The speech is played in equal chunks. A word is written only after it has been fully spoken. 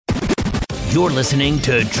You're listening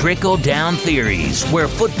to Trickle Down Theories, where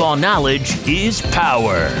football knowledge is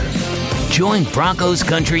power. Join Broncos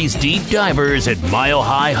Country's deep divers at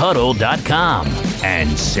milehighhuddle.com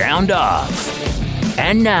and sound off.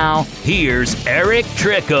 And now, here's Eric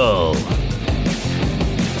Trickle.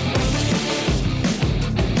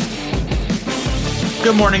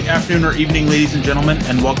 Good morning, afternoon, or evening, ladies and gentlemen,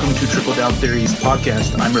 and welcome to Trickle Down Theories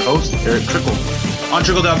podcast. I'm your host, Eric Trickle. On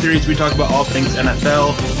Trickle Down Theories, we talk about all things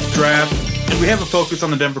NFL, draft, and we have a focus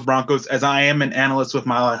on the Denver Broncos, as I am an analyst with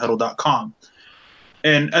milehighhuddle.com.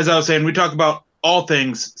 And as I was saying, we talk about all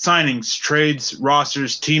things, signings, trades,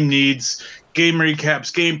 rosters, team needs, game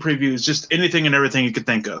recaps, game previews, just anything and everything you could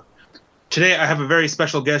think of. Today, I have a very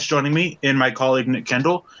special guest joining me and my colleague, Nick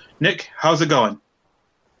Kendell. Nick, how's it going?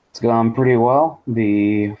 It's going pretty well.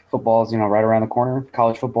 The football's, right around the corner.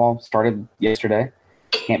 College football started yesterday.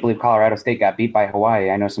 Can't believe Colorado State got beat by Hawaii.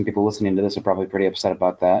 I know some people listening to this are probably pretty upset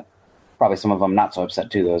about that. Probably some of them not so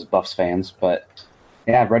upset too, those Buffs fans. But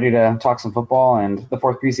yeah, ready to talk some football. And the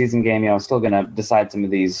fourth preseason game, still going to decide some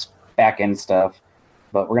of these back-end stuff.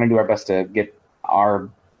 But we're going to do our best to get our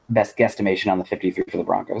best guesstimation on the 53 for the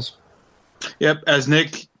Broncos. Yep, as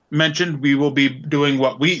Nick mentioned, we will be doing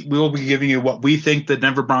we will be giving you what we think the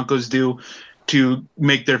Denver Broncos do to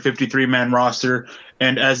make their 53-man roster.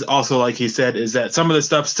 And as also, like he said, is that some of the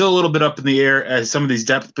stuff still a little bit up in the air, as some of these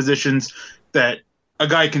depth positions that a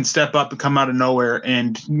guy can step up and come out of nowhere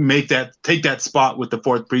and take that spot with the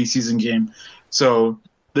fourth preseason game. So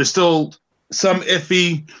there's still some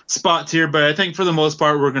iffy spots here, but I think for the most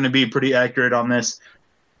part we're going to be pretty accurate on this.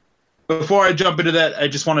 Before I jump into that, I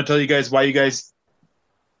just want to tell you guys why you guys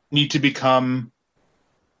need to become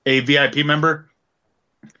a VIP member.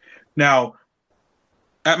 Now,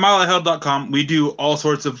 at milehighhuddle.com, we do all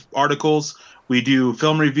sorts of articles. We do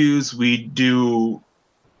film reviews. We do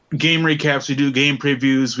game recaps. We do game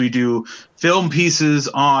previews. We do film pieces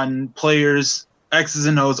on players, X's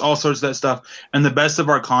and O's, all sorts of that stuff. And the best of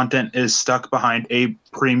our content is stuck behind a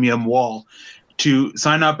premium wall. To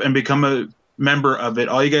sign up and become a member of it,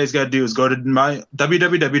 all you guys got to do is go to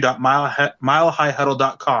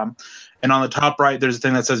www.milehighhuddle.com, and on the top right there's a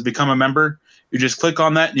thing that says become a member. You just click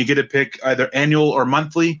on that and you get to pick either annual or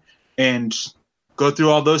monthly and go through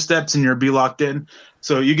all those steps and you'll be locked in.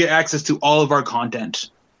 So you get access to all of our content,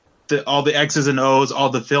 all the X's and O's, all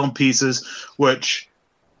the film pieces, which,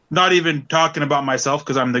 not even talking about myself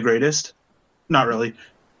because I'm the greatest, not really,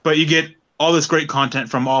 but you get all this great content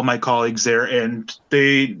from all my colleagues there, and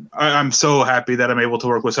I'm so happy that I'm able to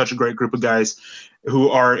work with such a great group of guys who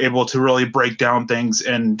are able to really break down things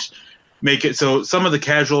and make it so some of the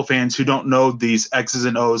casual fans who don't know these X's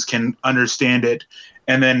and O's can understand it.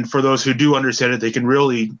 And then for those who do understand it, they can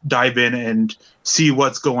really dive in and see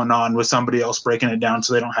what's going on with somebody else breaking it down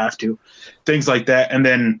so they don't have to. Things like that. And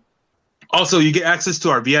then also you get access to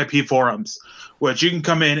our VIP forums, which you can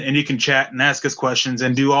come in and you can chat and ask us questions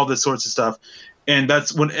and do all this sorts of stuff. And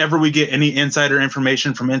that's whenever we get any insider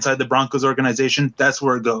information from inside the Broncos organization, that's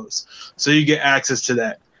where it goes. So you get access to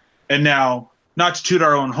that. And now, not to toot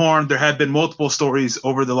our own horn, there have been multiple stories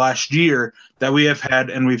over the last year that we have had,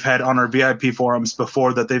 and we've had on our VIP forums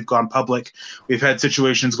before that they've gone public. We've had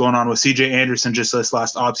situations going on with CJ Anderson just this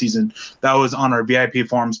last offseason. That was on our VIP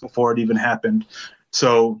forums before it even happened.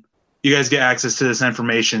 So you guys get access to this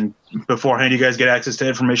information beforehand. You guys get access to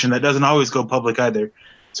information that doesn't always go public either.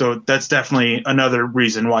 So that's definitely another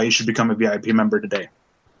reason why you should become a VIP member today.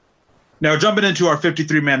 Now, jumping into our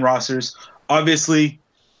 53-man rosters, obviously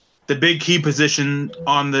the big key position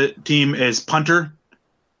on the team is punter.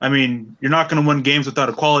 I mean, you're not going to win games without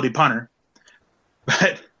a quality punter.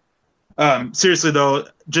 But seriously, though,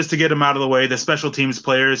 just to get them out of the way, the special teams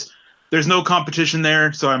players, there's no competition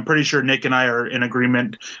there, so I'm pretty sure Nick and I are in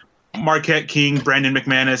agreement. Marquette King, Brandon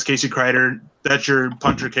McManus, Casey Kreider, that's your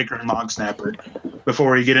punter, kicker, and long snapper.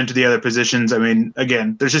 Before we get into the other positions, I mean,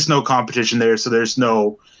 again, there's just no competition there, so there's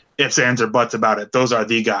no ifs, ands, or buts about it. Those are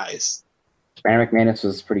the guys. Brandon McManus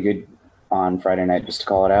was pretty good on Friday night, just to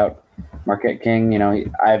call it out. Marquette King, I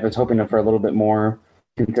was hoping for a little bit more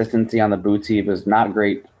consistency on the boots. He was not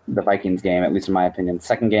great the Vikings game, at least in my opinion.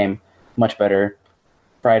 Second game, much better.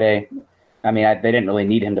 Friday, they didn't really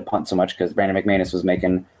need him to punt so much because Brandon McManus was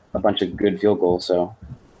making a bunch of good field goals. So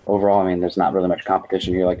overall, there's not really much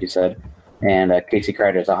competition here, like you said. And Casey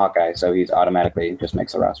Kreider is a Hawkeye, so he's automatically just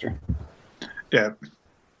makes the roster. Yeah.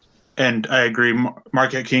 And I agree,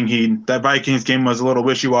 Marquette King, that Vikings game was a little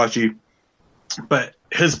wishy-washy, but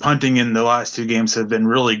his punting in the last two games have been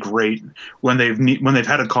really great when they've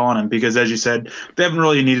had to call on him, because as you said, they didn't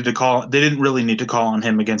really need to call on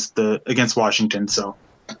him against Washington. So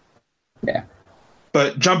yeah.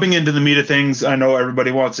 But jumping into the meat of things, I know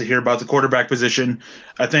everybody wants to hear about the quarterback position.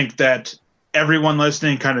 I think that everyone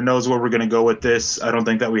listening kind of knows where we're going to go with this. I don't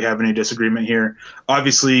think that we have any disagreement here.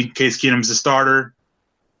 Obviously, Case Keenum's the starter.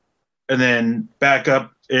 And then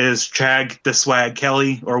backup is Chad the Swag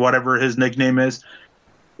Kelly, or whatever his nickname is.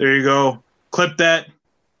 There you go. Clip that.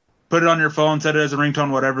 Put it on your phone, set it as a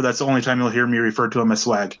ringtone, whatever. That's the only time you'll hear me refer to him as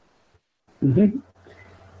Swag. Mm-hmm.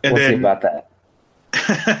 And we'll see about that.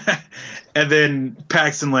 And then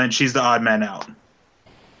Paxton Lynch, he's the odd man out.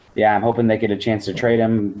 Yeah, I'm hoping they get a chance to trade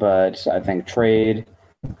him, but I think trade,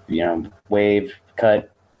 wave, cut,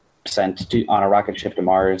 sent on a rocket ship to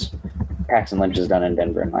Mars. Paxton Lynch is done in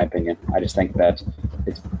Denver, in my opinion. I just think that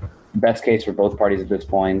it's the best case for both parties at this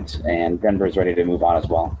point, and Denver's ready to move on as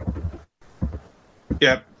well.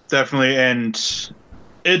 Yep, definitely. And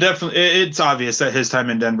it's obvious that his time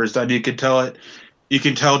in Denver's done. You could tell it. You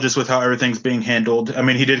can tell just with how everything's being handled. I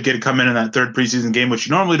mean, he did get to come in that third preseason game, which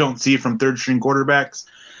you normally don't see from third-string quarterbacks.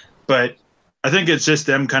 But I think it's just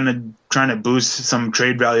them kind of trying to boost some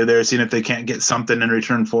trade value there, seeing if they can't get something in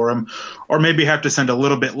return for him, or maybe have to send a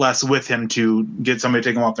little bit less with him to get somebody to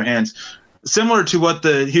take him off their hands. Similar to what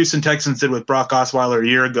the Houston Texans did with Brock Osweiler a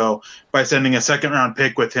year ago by sending a second-round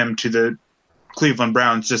pick with him to the Cleveland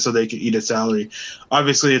Browns just so they could eat his salary.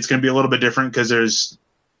 Obviously, it's going to be a little bit different because there's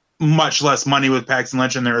much less money with Paxton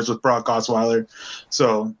Lynch than there is with Brock Osweiler.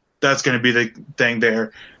 So that's going to be the thing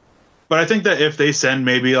there. But I think that if they send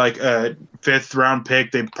maybe like a 5th-round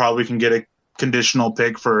pick, they probably can get a conditional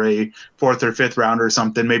pick for a 4th or 5th round or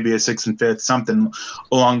something, maybe a 6th and 5th, something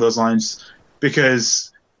along those lines.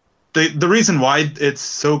 Because the reason why it's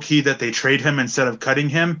so key that they trade him instead of cutting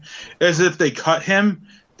him is if they cut him,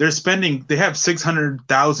 they have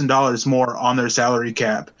 $600,000 more on their salary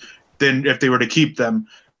cap than if they were to keep them.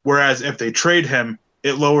 Whereas if they trade him,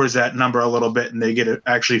 it lowers that number a little bit and they get to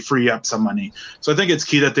actually free up some money. So I think it's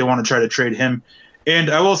key that they want to try to trade him. And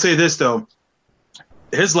I will say this, though.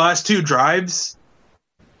 His last 2 drives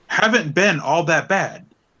haven't been all that bad.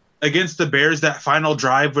 Against the Bears, that final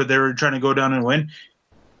drive where they were trying to go down and win,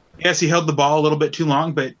 yes, he held the ball a little bit too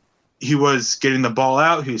long, but he was getting the ball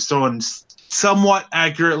out. He was throwing somewhat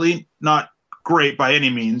accurately, not great by any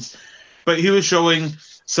means, but he was showing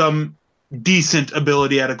some decent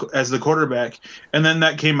ability as the quarterback. And then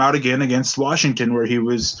that came out again against Washington, where he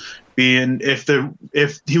was being, if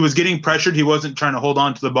he was getting pressured, he wasn't trying to hold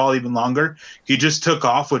on to the ball even longer. He just took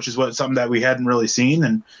off, which is something that we hadn't really seen.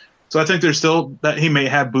 And so I think there's still that he may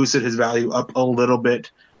have boosted his value up a little bit,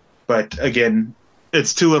 but again,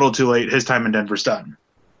 it's too little too late. His time in Denver's done.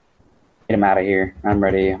 Get him out of here. I'm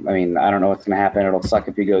ready. I mean, I don't know what's going to happen. It'll suck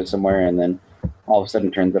if he goes somewhere and then all of a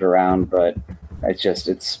sudden turns it around, but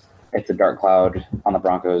it's a dark cloud on the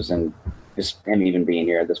Broncos and just him even being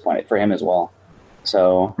here at this point for him as well.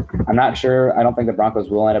 So I'm not sure. I don't think the Broncos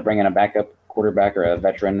will end up bringing a backup quarterback or a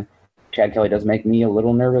veteran. Chad Kelly does make me a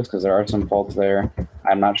little nervous because there are some faults there.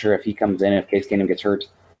 I'm not sure if he comes in, if Case Keenum gets hurt,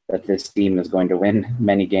 that this team is going to win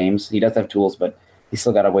many games. He does have tools, but he's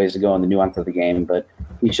still got a ways to go in the nuance of the game. But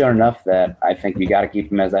he's shown enough that I think you got to keep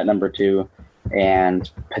him as that number 2. And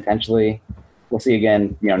potentially we'll see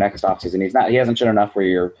again, next offseason. He hasn't shown enough where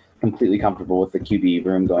you're completely comfortable with the QB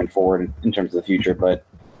room going forward in terms of the future, but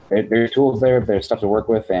there's tools there, there's stuff to work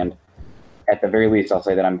with, and at the very least, I'll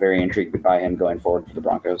say that I'm very intrigued by him going forward for the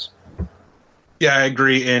Broncos. Yeah, I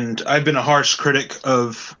agree, and I've been a harsh critic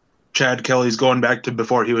of Chad Kelly's going back to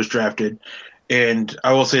before he was drafted, and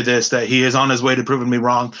I will say this, that he is on his way to proving me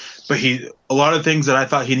wrong, but a lot of things that I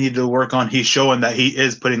thought he needed to work on, he's showing that he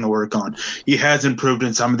is putting the work on. He has improved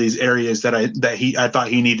in some of these areas that I thought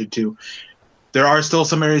he needed to. There are still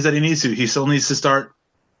some areas that he needs to. He still needs to start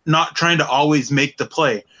not trying to always make the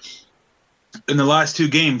play. In the last 2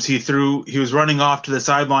 games, he was running off to the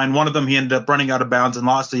sideline. One of them, he ended up running out of bounds and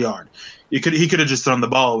lost a yard. He could have just thrown the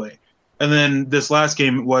ball away. And then this last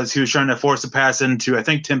game he was trying to force a pass into, I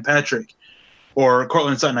think, Tim Patrick or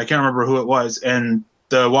Cortland Sutton. I can't remember who it was. And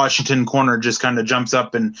the Washington corner just kind of jumps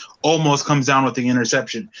up and almost comes down with the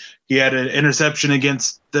interception. He had an interception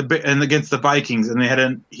against the Vikings, and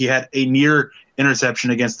he had a near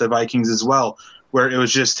interception against the Vikings as well, where it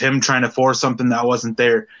was just him trying to force something that wasn't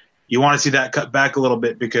there. You want to see that cut back a little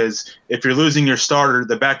bit, because if you're losing your starter,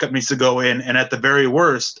 the backup needs to go in and at the very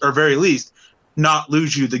worst or very least not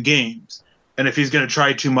lose you the games. And if he's going to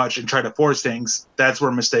try too much and try to force things, that's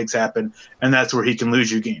where mistakes happen, and that's where he can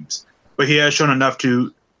lose you games. But he has shown enough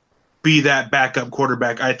to be that backup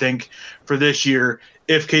quarterback, I think, for this year.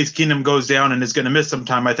 If Case Keenum goes down and is going to miss some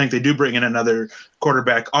time, I think they do bring in another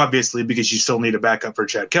quarterback, obviously, because you still need a backup for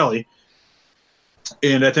Chad Kelly.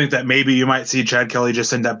 And I think that maybe you might see Chad Kelly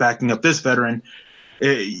just end up backing up this veteran.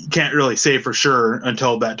 you can't really say for sure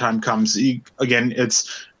until that time comes. Again,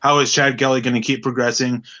 it's how is Chad Kelly going to keep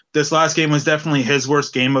progressing? This last game was definitely his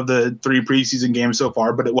worst game of the 3 preseason games so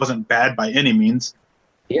far, but it wasn't bad by any means.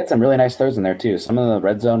 He had some really nice throws in there too. Some of the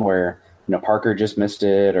red zone where Parker just missed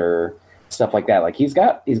it or stuff like that. Like he's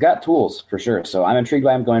got tools for sure. So I'm intrigued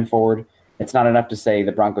by him going forward. It's not enough to say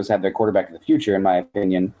the Broncos have their quarterback of the future, in my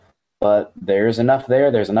opinion, but there's enough there.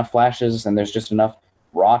 There's enough flashes, and there's just enough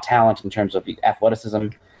raw talent in terms of athleticism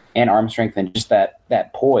and arm strength and just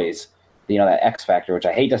that poise, that X factor, which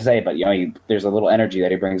I hate to say, but there's a little energy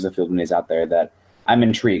that he brings to the field when he's out there that I'm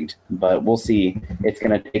intrigued. But we'll see. It's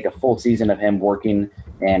going to take a full season of him working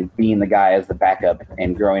and being the guy as the backup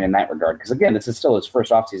and growing in that regard. Because again, this is still his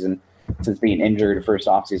first offseason since being injured, first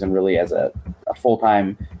offseason really as a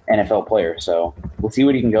full-time NFL player. So we'll see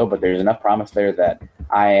what he can go, but there's enough promise there that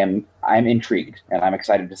I'm intrigued, and I'm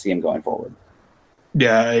excited to see him going forward.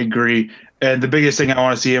 Yeah, I agree. And the biggest thing I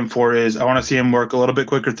want to see him for is I want to see him work a little bit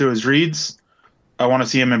quicker through his reads. I want to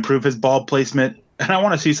see him improve his ball placement, and I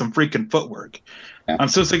want to see some freaking footwork. Yeah. I'm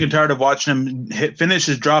so sick and tired of watching him finish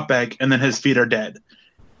his drop back, and then his feet are dead.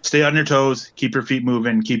 Stay on your toes, keep your feet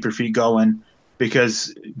moving, keep your feet going,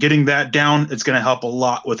 because getting that down, it's going to help a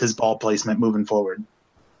lot with his ball placement moving forward.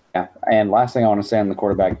 Yeah, and last thing I want to say on the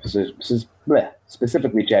quarterback,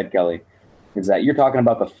 specifically Chad Kelly, is that you're talking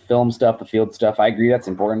about the film stuff, the field stuff. I agree that's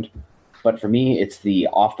important. But for me, it's the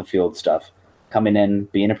off-the-field stuff. Coming in,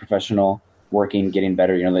 being a professional, working, getting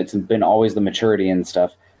better. It's been always the maturity and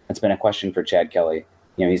stuff. That's been a question for Chad Kelly.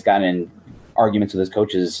 He's gotten in arguments with his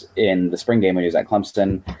coaches in the spring game when he was at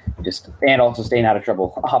Clemson, and also staying out of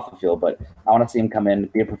trouble off the field. But I want to see him come in,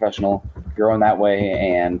 be a professional, grow in that way,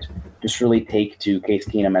 and just really take to Case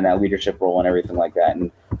Keenum and that leadership role and everything like that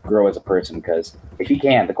and grow as a person. Because if he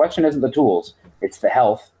can, the question isn't the tools, it's the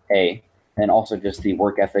health, and also just the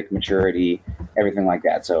work ethic, maturity, everything like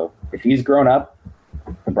that. So if he's grown up,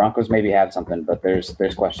 the Broncos maybe have something, but there's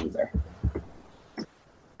questions there.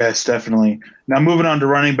 Yes, definitely. Now, moving on to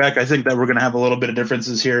running back, I think that we're going to have a little bit of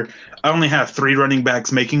differences here. I only have 3 running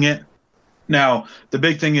backs making it. Now, the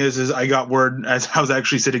big thing is I got word, as I was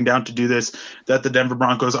actually sitting down to do this, that the Denver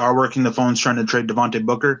Broncos are working the phones trying to trade Devontae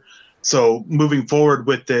Booker. So moving forward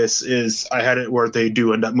with this is I had it where they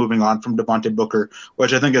do end up moving on from Devontae Booker,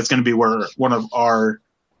 which I think that's going to be where one of our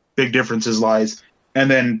big differences lies. And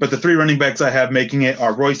then, but the 3 running backs I have making it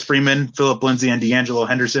are Royce Freeman, Phillip Lindsay, and D'Angelo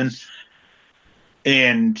Henderson.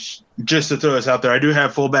 And just to throw this out there, I do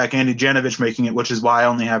have fullback Andy Janovich making it, which is why I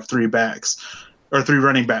only have 3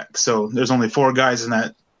 running backs. So there's only 4 guys in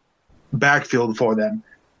that backfield for them.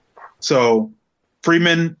 So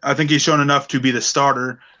Freeman, I think he's shown enough to be the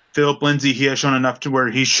starter. Phillip Lindsay, he has shown enough to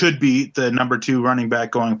where he should be the number 2 running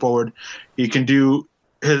back going forward. He can do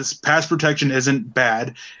 – his pass protection isn't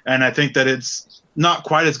bad, and I think that it's not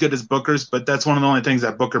quite as good as Booker's, but that's one of the only things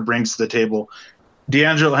that Booker brings to the table.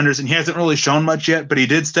 D'Angelo Henderson, he hasn't really shown much yet, but he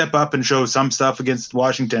did step up and show some stuff against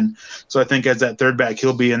Washington. So I think as that third back,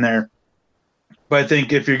 he'll be in there. But I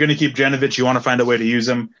think if you're going to keep Janovich, you want to find a way to use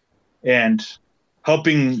him. And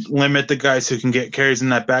helping limit the guys who can get carries in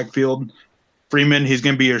that backfield. Freeman, he's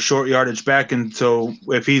going to be your short yardage back. And so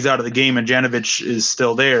if he's out of the game and Janovich is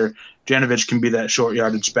still there, Janovich can be that short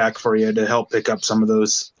yardage back for you to help pick up some of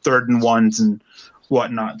those 3rd and 1s and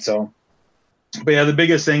whatnot. So. But yeah, the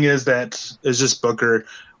biggest thing is just Booker,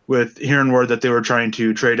 with hearing word that they were trying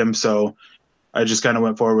to trade him. So I just kind of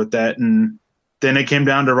went forward with that. And then it came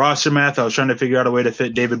down to roster math. I was trying to figure out a way to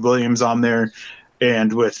fit David Williams on there.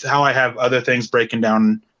 And with how I have other things breaking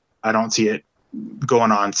down, I don't see it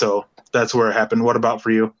going on. So that's where it happened. What about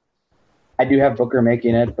for you? I do have Booker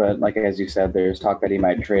making it, but as you said, there's talk that he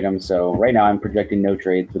might trade him. So right now I'm projecting no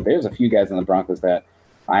trades, but there's a few guys in the Broncos that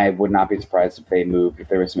I would not be surprised if they moved, if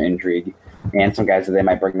there was some intrigue, and some guys that they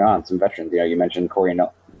might bring on, some veterans. You mentioned Corey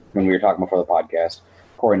when we were talking before the podcast.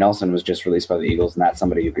 Corey Nelson was just released by the Eagles, and that's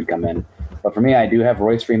somebody who could come in. But for me, I do have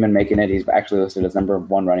Royce Freeman making it. He's actually listed as number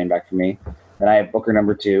 1 running back for me. Then I have Booker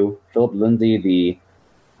number 2, Phillip Lindsay, the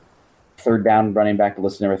 3rd down running back,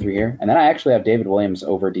 listed number 3 here. And then I actually have David Williams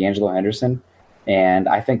over D'Angelo Henderson. And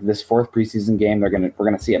I think this 4th preseason game, we're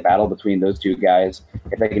gonna see a battle between those 2 guys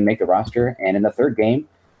if they can make the roster. And in the 3rd game,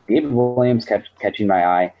 David Williams kept catching my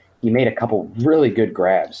eye. He made a couple really good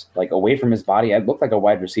grabs, away from his body. It looked like a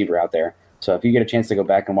wide receiver out there. So if you get a chance to go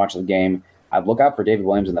back and watch the game, I'd look out for David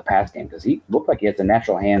Williams in the pass game because he looked like he had some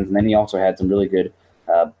natural hands, and then he also had some really good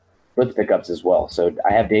blitz pickups as well. So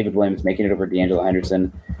I have David Williams making it over D'Angelo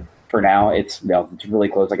Henderson. For now, it's really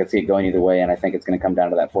close. I can see it going either way, and I think it's going to come down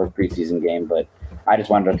to that 4th preseason game. But I just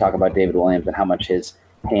wanted to talk about David Williams and how much his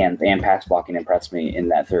hands and pass blocking impressed me in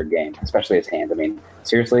that 3rd game, especially his hands. I mean,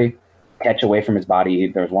 seriously, catch away from his body.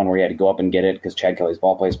 There was one where he had to go up and get it because Chad Kelly's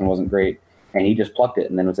ball placement wasn't great, and he just plucked it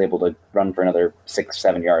and then was able to run for another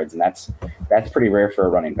 6-7 yards, and that's pretty rare for a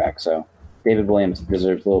running back. So David Williams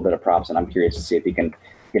deserves a little bit of props, and I'm curious to see if he can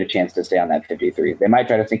get a chance to stay on that 53. They might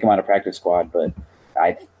try to think him on a practice squad, but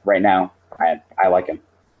right now I like him.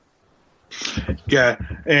 Yeah,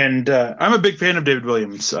 and I'm a big fan of David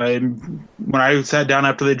Williams. When I sat down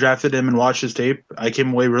after they drafted him and watched his tape, I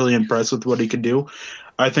came away really impressed with what he could do.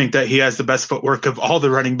 I think that he has the best footwork of all the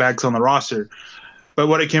running backs on the roster. But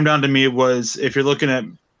what it came down to me was if you're looking at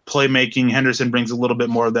playmaking, Henderson brings a little bit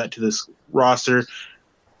more of that to this roster.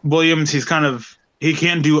 Williams, he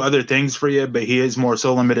can do other things for you, but he is more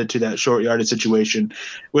so limited to that short yardage situation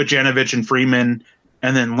with Janovich and Freeman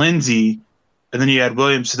and then Lindsey. And then you add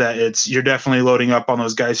Williams to that. You're definitely loading up on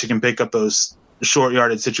those guys who can pick up those short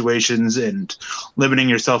yardage situations and limiting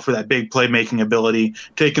yourself for that big playmaking ability,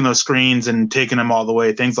 taking those screens and taking them all the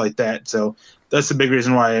way, things like that. So that's the big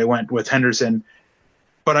reason why I went with Henderson.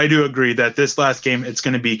 But I do agree that this last game, it's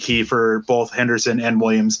going to be key for both Henderson and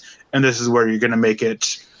Williams. And this is where you're going to make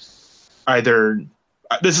it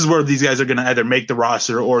this is where these guys are going to either make the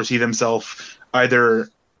roster or see themselves either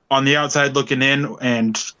on the outside looking in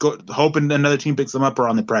and hoping another team picks them up or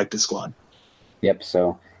on the practice squad. Yep.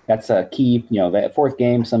 So that's a key, that fourth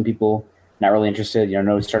game, some people not really interested,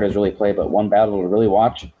 no starters really play, but one battle to really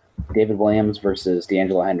watch, David Williams versus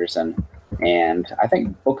D'Angelo Henderson. And I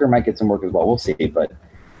think Booker might get some work as well. We'll see, but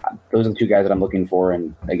those are the two guys that I'm looking for.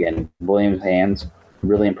 And again, Williams' hands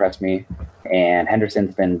really impressed me, and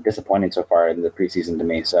Henderson's been disappointing so far in the preseason to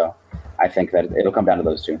me. So I think that it'll come down to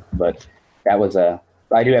those two. But that was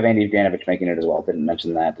I do have Andy Janovich making it as well. Didn't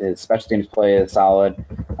mention that. His special teams play is solid.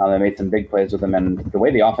 They made some big plays with him, and the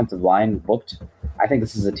way the offensive line looked, I think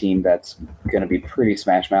this is a team that's going to be pretty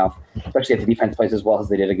smash mouth, especially if the defense plays as well as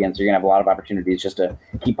they did again. So you're going to have a lot of opportunities just to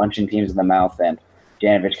keep punching teams in the mouth, and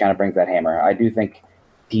Janovich kind of brings that hammer. I do think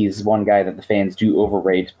he's one guy that the fans do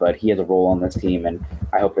overrate, but he has a role on this team, and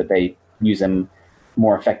I hope that they use him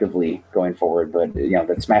more effectively going forward. But,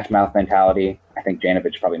 that smash mouth mentality, I think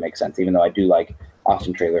Janovich probably makes sense, even though I do like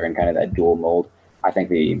Austin Traylor and kind of that dual mold. I think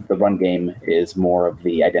the run game is more of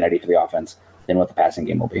the identity for the offense than what the passing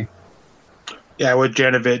game will be. Yeah, with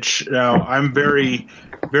Janovich, I'm very,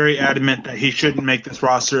 very adamant that he shouldn't make this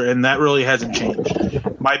roster, and that really hasn't changed.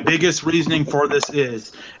 My biggest reasoning for this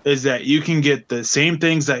is that you can get the same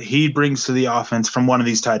things that he brings to the offense from one of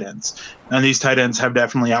these tight ends, and these tight ends have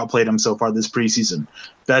definitely outplayed him so far this preseason.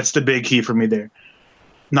 That's the big key for me there.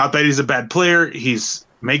 Not that he's a bad player. He's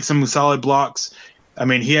makes some solid blocks. I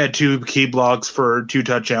mean, he had 2 key blocks for 2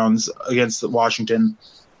 touchdowns against Washington.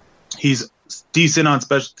 He's decent on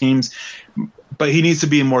special teams, but he needs to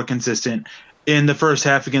be more consistent. In the first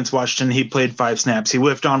half against Washington, he played 5 snaps. He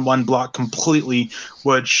whiffed on 1 block completely,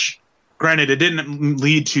 which, granted, it didn't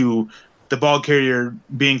lead to the ball carrier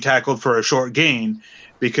being tackled for a short gain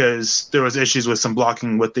because there was issues with some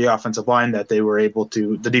blocking with the offensive line that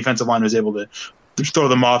the defensive line was able to throw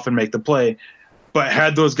them off and make the play. But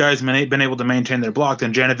had those guys been able to maintain their block,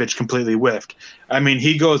 then Janovich completely whiffed. I mean,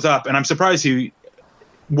 he goes up, and I'm surprised he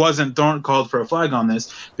wasn't called for a flag on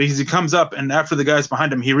this because he comes up, and after the guy's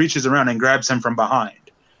behind him, he reaches around and grabs him from behind.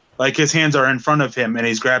 Like his hands are in front of him, and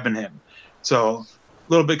he's grabbing him. So a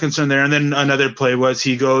little bit concerned there. And then another play was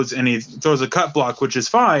he goes and he throws a cut block, which is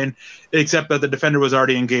fine, except that the defender was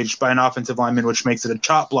already engaged by an offensive lineman, which makes it a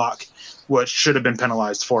chop block, which should have been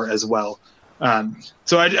penalized for as well.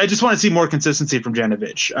 So I just want to see more consistency from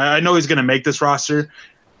Janovich. I know he's going to make this roster.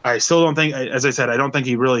 I still don't think, as I said, I don't think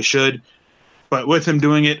he really should. But with him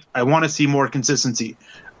doing it, I want to see more consistency.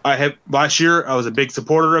 Last year, I was a big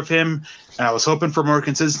supporter of him, and I was hoping for more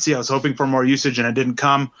consistency. I was hoping for more usage, and it didn't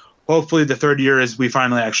come. Hopefully the third year is we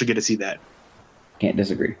finally actually get to see that. Can't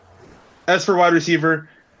disagree. As for wide receiver,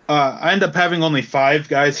 I end up having only 5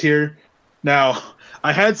 guys here. Now,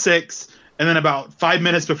 I had 6. And then about 5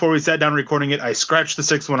 minutes before we sat down recording it, I scratched the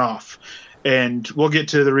 6th one off. And we'll get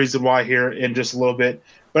to the reason why here in just a little bit.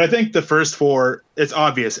 But I think the first 4, it's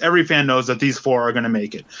obvious. Every fan knows that these 4 are going to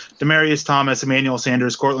make it. Demaryius Thomas, Emmanuel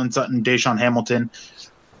Sanders, Cortland Sutton, Deshaun Hamilton.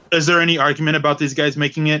 Is there any argument about these guys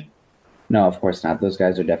making it? No, of course not. Those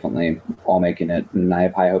guys are definitely all making it, and I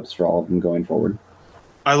have high hopes for all of them going forward.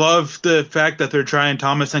 I love the fact that they're trying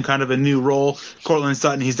Thomas in kind of a new role. Cortland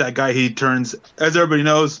Sutton, he's that guy. He turns, as everybody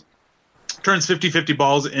knows, turns 50-50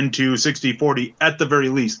 balls into 60-40 at the very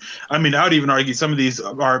least. I mean, I would even argue some of these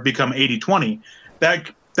are become 80-20.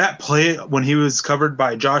 That play when he was covered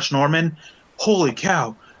by Josh Norman, holy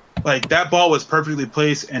cow. Like, that ball was perfectly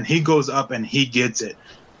placed, and he goes up and he gets it.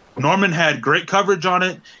 Norman had great coverage on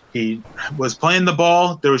it. He was playing the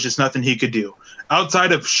ball. There was just nothing he could do.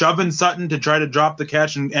 Outside of shoving Sutton to try to drop the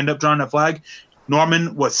catch and end up drawing a flag,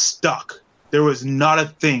 Norman was stuck. There was not a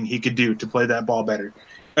thing he could do to play that ball better.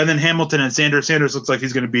 And then Hamilton and Sanders. Sanders looks like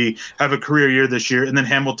he's going to have a career year this year. And then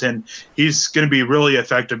Hamilton, he's going to be really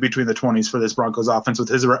effective between the 20s for this Broncos offense with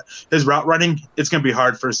his route running. It's going to be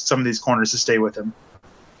hard for some of these corners to stay with him.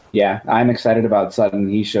 Yeah, I'm excited about Sutton.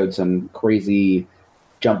 He showed some crazy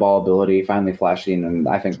jump ball ability, finally flashing, and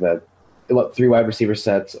I think that 3 wide receiver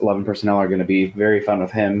sets, 11 personnel are going to be very fun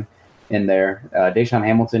with him in there. Deshaun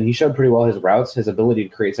Hamilton, he showed pretty well his routes. His ability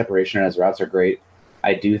to create separation and his routes are great.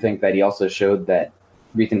 I do think that he also showed that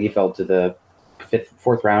reason he fell to the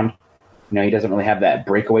 4th round. He doesn't really have that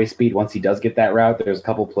breakaway speed. Once he does get that route, there's a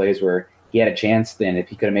couple plays where he had a chance. Then if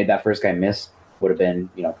he could have made that first guy miss, would have been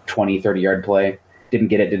 20, 30-yard play. Didn't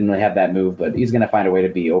get it, didn't really have that move, but he's going to find a way to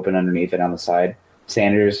be open underneath it on the side.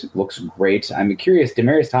 Sanders looks great. I'm curious,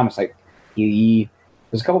 Demaryius Thomas,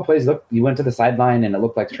 there's a couple plays, he went to the sideline and it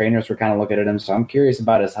looked like trainers were kind of looking at him, so I'm curious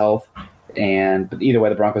about his health. But either way,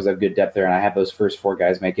 the Broncos have good depth there, and I have those first 4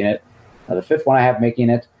 guys making it. The 5th one I have making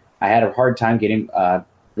it, I had a hard time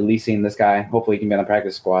releasing this guy. Hopefully he can be on the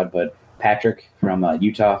practice squad, but Patrick from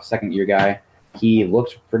Utah, second-year guy, he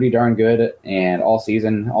looked pretty darn good and all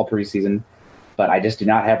preseason, but I just do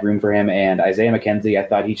not have room for him. And Isaiah McKenzie, I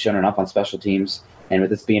thought he'd shown enough on special teams. And with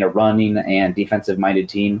this being a running and defensive-minded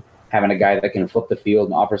team, having a guy that can flip the field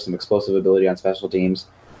and offer some explosive ability on special teams.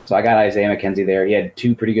 So I got Isaiah McKenzie there. He had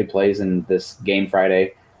 2 pretty good plays in this game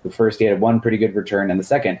Friday. The first, he had 1 pretty good return, and the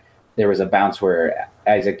second, there was a bounce where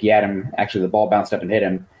Isaac Yiadom, actually the ball bounced up and hit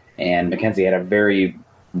him, and McKenzie had a very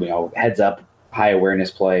heads-up,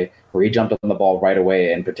 high-awareness play where he jumped on the ball right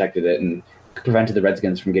away and protected it and prevented the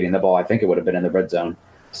Redskins from getting the ball. I think it would have been in the red zone.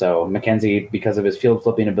 So McKenzie, because of his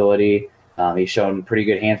field-flipping ability, he's shown pretty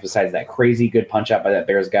good hands besides that crazy good punch-out by that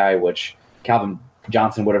Bears guy, which Calvin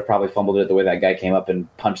Johnson would have probably fumbled it the way that guy came up and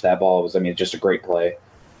punched that ball. It was, just a great play.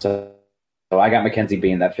 So I got McKenzie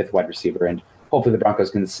being that 5th wide receiver, and hopefully the Broncos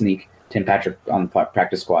can sneak Tim Patrick on the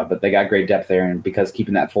practice squad. But they got great depth there, and because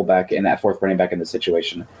keeping that fullback and that 4th running back in the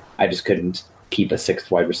situation, I just couldn't keep a 6th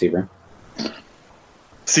wide receiver.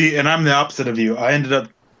 See, and I'm the opposite of you. I ended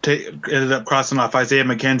up crossing off Isaiah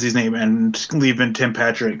McKenzie's name and leaving Tim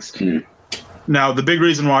Patrick's. Now, the big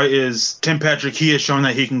reason why is Tim Patrick, he has shown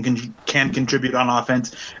that he can contribute on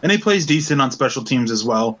offense, and he plays decent on special teams as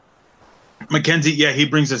well. McKenzie, yeah, he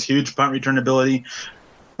brings us huge punt return ability,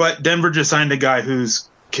 but Denver just signed a guy who's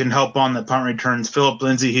can help on the punt returns. Philip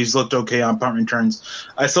Lindsay, he's looked okay on punt returns.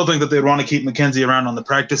 I still think that they'd want to keep McKenzie around on the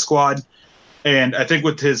practice squad, and I think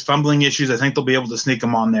with his fumbling issues, I think they'll be able to sneak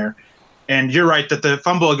him on there. And you're right that the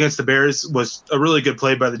fumble against the Bears was a really good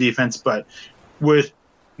play by the defense, but with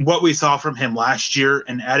what we saw from him last year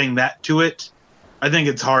and adding that to it, I think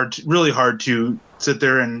it's really hard to sit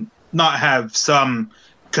there and not have some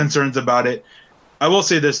concerns about it. I will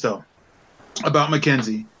say this, though, about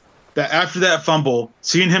McKenzie, that after that fumble,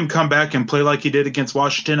 seeing him come back and play like he did against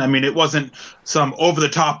Washington, I mean, it wasn't some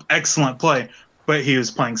over-the-top excellent play, but he was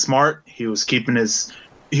playing smart. He was keeping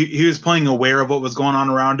he was playing aware of what was going on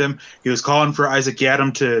around him. He was calling for Isaac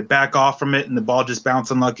Yiadom to back off from it, and the ball just bounced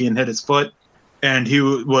unlucky and hit his foot. And he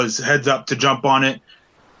was heads up to jump on it.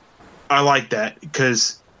 I like that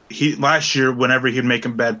because last year, whenever he'd make a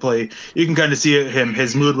bad play, you can kind of see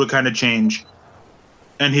his mood would kind of change,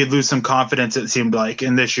 and he'd lose some confidence, it seemed like.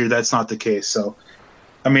 And this year, that's not the case. So,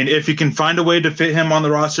 I mean, if you can find a way to fit him on the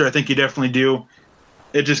roster, I think you definitely do.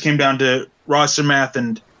 It just came down to roster math.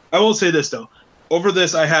 And I will say this, though. Over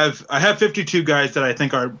this, I have 52 guys that I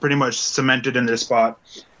think are pretty much cemented in their spot.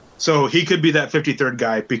 So he could be that 53rd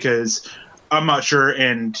guy because – I'm not sure,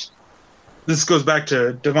 and this goes back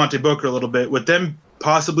to Devontae Booker a little bit. With them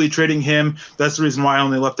possibly trading him, that's the reason why I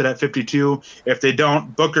only left it at 52. If they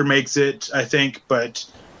don't, Booker makes it, I think, but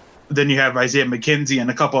then you have Isaiah McKenzie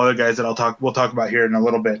and a couple other guys that we'll talk about here in a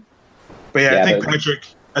little bit. But yeah,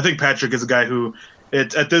 I think Patrick is a guy who,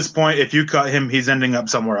 at this point, if you cut him, he's ending up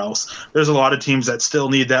somewhere else. There's a lot of teams that still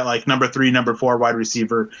need that number 3, number 4 wide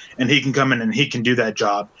receiver, and he can come in and he can do that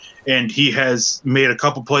job. And he has made a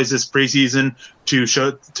couple plays this preseason to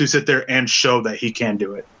sit there and show that he can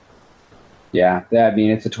do it. Yeah, I mean,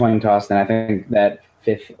 it's a coin toss, and I think that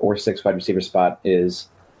 5th or 6th wide receiver spot is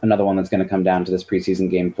another one that's going to come down to this preseason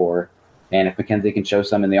game 4. And if McKenzie can show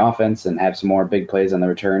some in the offense and have some more big plays on the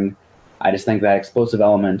return, I just think that explosive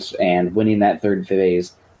element and winning that 3rd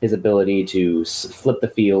phase, his ability to flip the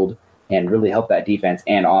field and really help that defense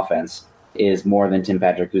and offense is more than Tim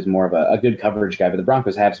Patrick, who's more of a good coverage guy. But the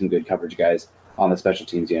Broncos have some good coverage guys on the special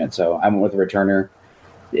teams unit. So I went with a returner,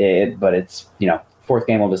 but it's, 4 fourth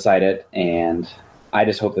game will decide it, and I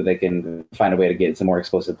just hope that they can find a way to get some more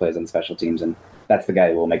explosive plays on special teams, and that's the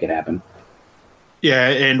guy who will make it happen. Yeah,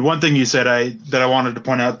 and one thing you said that I wanted to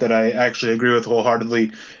point out that I actually agree with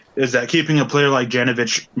wholeheartedly is that keeping a player like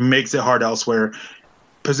Janovich makes it hard elsewhere.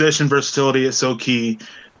 Position versatility is so key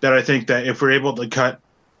that I think that if we're able to cut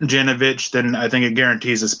Janovich, then I think it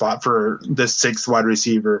guarantees a spot for this sixth wide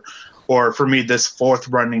receiver, or for me, this fourth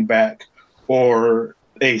running back, or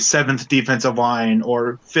a seventh defensive line,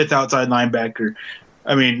 or fifth outside linebacker.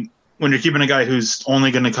 I mean, when you're keeping a guy who's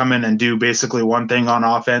only going to come in and do basically one thing on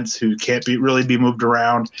offense, who can't really be moved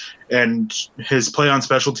around, and his play on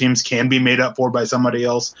special teams can be made up for by somebody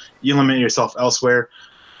else, you limit yourself elsewhere.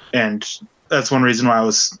 And that's one reason why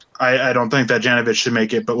I don't think that Janovich should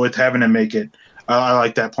make it, but with having him make it, I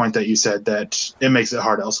like that point that you said, that it makes it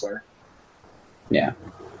hard elsewhere. Yeah.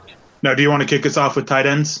 Now, do you want to kick us off with tight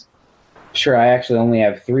ends? Sure. I actually only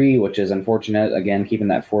have 3, which is unfortunate. Again, keeping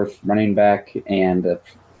that fourth running back and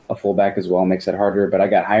a fullback as well makes it harder, but I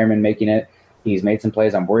got Hireman making it. He's made some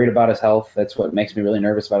plays. I'm worried about his health. That's what makes me really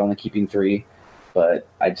nervous about only keeping 3, but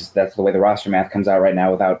that's the way the roster math comes out right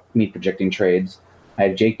now without me projecting trades. I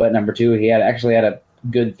have Jake Butt, number 2. He had a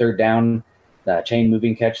good third down chain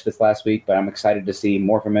moving catch this last week, but I'm excited to see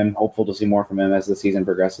more from him, hopeful to see more from him as the season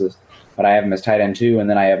progresses. But I have him as tight end 2, and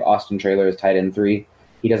then I have Austin Traylor as tight end 3.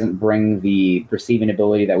 He doesn't bring the receiving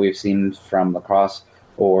ability that we've seen from Lacrosse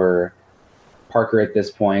or Parker at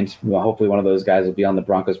this point. Well, hopefully one of those guys will be on the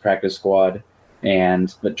Broncos practice squad.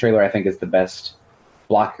 But Traylor, I think, is the best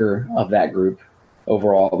blocker of that group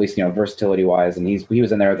overall, at least, versatility wise. And he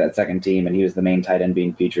was in there with that second team, and he was the main tight end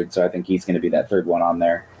being featured. So I think he's going to be that third one on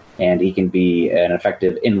there, and he can be an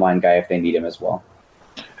effective inline guy if they need him as well.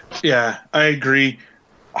 Yeah, I agree.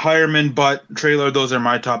 Hireman, Butt, Traylor, those are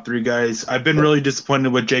my top 3 guys. I've been really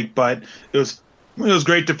disappointed with Jake Butt. It was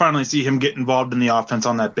great to finally see him get involved in the offense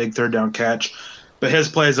on that big third down catch, but his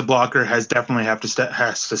play as a blocker has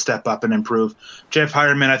to step up and improve. Jeff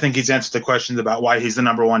Hireman, I think he's answered the questions about why he's the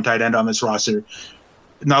number 1 tight end on this roster.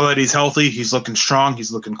 Now that he's healthy, he's looking strong,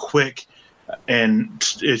 he's looking quick, and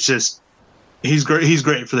it's just he's great. He's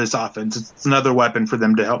great for this offense. It's another weapon for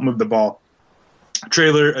them to help move the ball.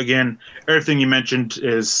 Traylor, again, everything you mentioned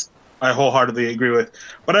is I wholeheartedly agree with,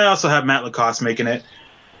 but I also have Matt Lacoste making it.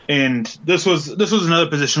 And this was another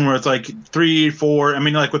position where it's like 3, 4. I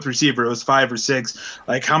mean, like with receiver, it was 5 or 6.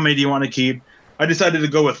 Like, how many do you want to keep? I decided to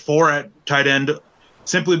go with 4 at tight end,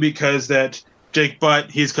 simply because that Jake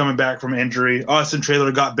Butt, he's coming back from injury. Austin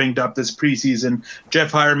Traylor got banged up this preseason.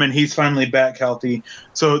 Jeff Hireman, he's finally back healthy.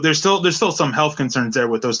 So there's still some health concerns there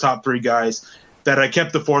with those top 3 guys. That I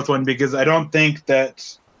kept the 4th one because I don't think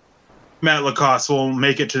that Matt Lacoste will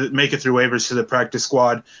make it through waivers to the practice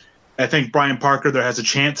squad. I think Brian Parker, there has a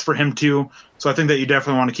chance for him too. So I think that you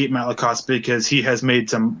definitely want to keep Matt Lacoste because he has made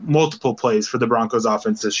some multiple plays for the Broncos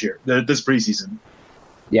offense this preseason.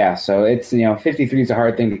 Yeah, so it's 53 is a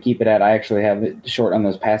hard thing to keep it at. I actually have it short on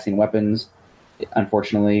those passing weapons,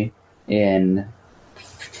 unfortunately, in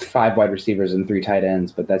 5 wide receivers and 3 tight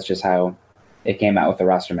ends, but that's just how it came out with the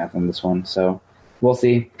roster math on this one. So we'll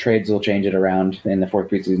see. Trades will change it around, and the 4th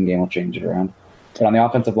preseason game will change it around. But on the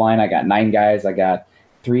offensive line, I got 9 guys. I got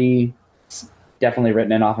 3 definitely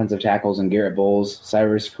written in offensive tackles in Garrett Bowles,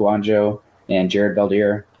 Cyrus Kouandjo, and Jared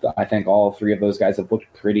Beldier. I think all 3 of those guys have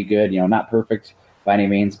looked pretty good. Not perfect by any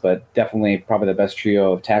means, but definitely probably the best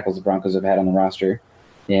trio of tackles the Broncos have had on the roster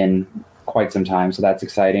in quite some time. So that's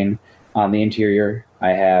exciting. On the interior, I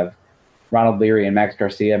have Ronald Leary and Max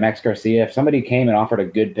Garcia. Max Garcia, if somebody came and offered a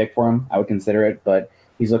good pick for him, I would consider it, but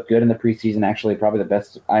he's looked good in the preseason, actually probably the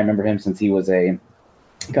best I remember him since he was a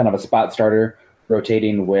kind of a spot starter,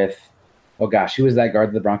 rotating with, who was that guard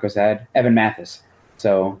that the Broncos had? Evan Mathis.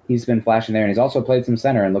 So he's been flashing there, and he's also played some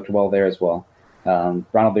center and looked well there as well.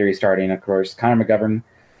 Ronald Leary starting, of course. Connor McGovern,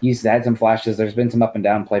 he's had some flashes. There's been some up and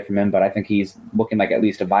down play from him, but I think he's looking like at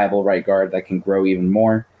least a viable right guard that can grow even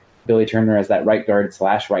more. Billy Turner as that right guard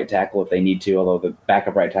 / right tackle if they need to, although the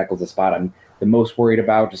backup right tackle is the spot I'm the most worried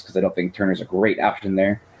about just because I don't think Turner's a great option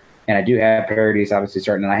there. And I do have Paradis obviously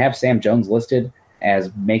starting, and I have Sam Jones listed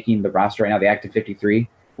as making the roster right now, the active 53.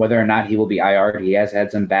 Whether or not he will be IR'd, he has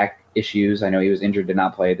had some back issues. I know he was injured, did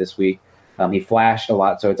not play this week. He flashed a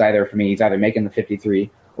lot, so it's either, for me, he's either making the 53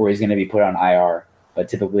 or he's going to be put on IR. But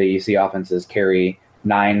typically you see offenses carry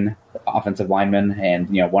 9 offensive linemen, and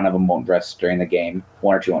one of them won't dress during the game.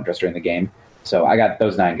 1 or 2 won't dress during the game. So I got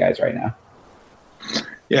those 9 guys right now.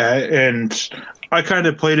 Yeah, and I kind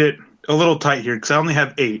of played it a little tight here because I only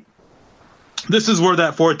have 8. This is where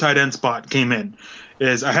that 4th tight end spot came in.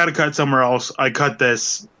 Is I had to cut somewhere else. I cut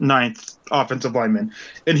this 9th offensive lineman.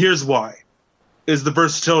 And here's why. Is the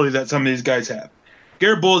versatility that some of these guys have.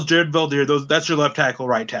 Garrett Bowles, Jared Valdir, that's your left tackle,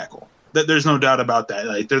 right tackle. There's no doubt about that.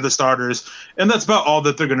 Like, they're the starters, and that's about all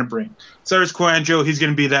that they're going to bring. Cyrus Kouandjio, he's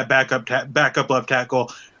going to be that backup left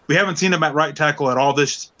tackle. We haven't seen him at right tackle at all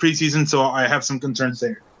this preseason, so I have some concerns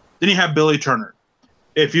there. Then you have Billy Turner.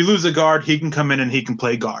 If you lose a guard, he can come in and he can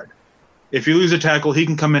play guard. If you lose a tackle, he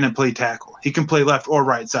can come in and play tackle. He can play left or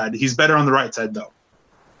right side. He's better on the right side, though.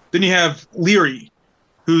 Then you have Leary,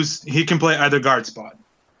 he can play either guard spot.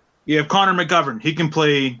 You have Connor McGovern. He can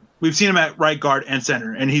play. We've seen him at right guard and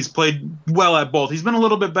center, and he's played well at both. He's been a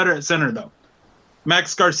little bit better at center, though.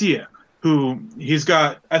 Max Garcia,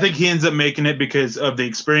 I think he ends up making it because of the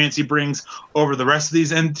experience he brings over the rest of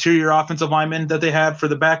these interior offensive linemen that they have for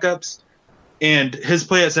the backups. And his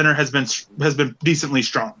play at center has been decently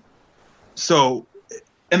strong. So,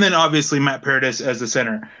 and then obviously Matt Paradis as the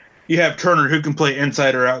center. You have Turner, who can play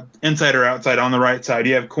inside or outside on the right side.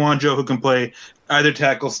 You have Kouandjio, who can play either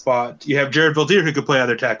tackle spot. You have Jared Valdir, who could play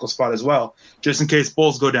either tackle spot as well. Just in case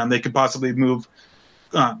Bulls go down, they could possibly move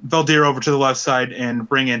Valdir over to the left side and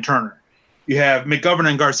bring in Turner. You have McGovern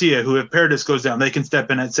and Garcia, who if Paradis goes down, they can step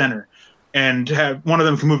in at center. And have one of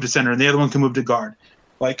them can move to center, and the other one can move to guard.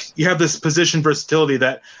 Like, you have this position versatility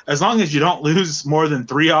that as long as you don't lose more than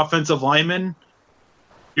 3 offensive linemen,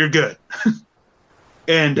 you're good.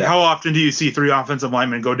 And how often do you see 3 offensive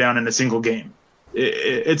linemen go down in a single game?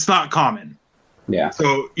 It's not common. Yeah.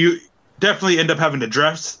 So you definitely end up having to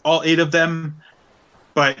dress all 8 of them.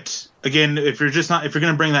 But again, if you're going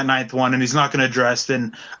to bring that 9th one and he's not going to dress,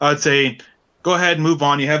 then I'd say go ahead and move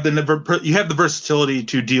on. You have the versatility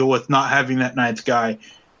to deal with not having that 9th guy.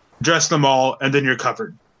 Dress them all, and then you're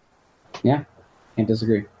covered. Yeah, can't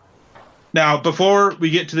disagree. Now, before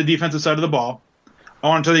we get to the defensive side of the ball, I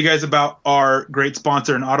want to tell you guys about our great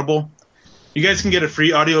sponsor in Audible. You guys can get a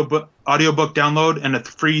free audiobook download and a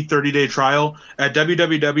free 30-day trial at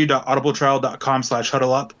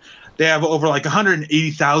www.audibletrial.com/huddleup. They have over like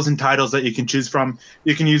 180,000 titles that you can choose from.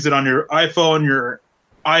 You can use it on your iPhone, your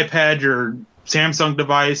iPad, your Samsung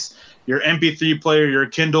device, your MP3 player, your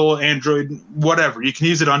Kindle, Android, whatever. You can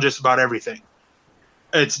use it on just about everything.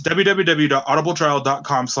 It's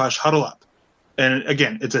www.audibletrial.com/huddleup. And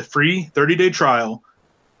again, it's a free 30-day trial,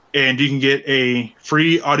 and you can get a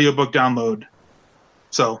free audiobook download.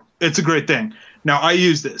 So it's a great thing. Now, I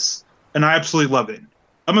use this, and I absolutely love it.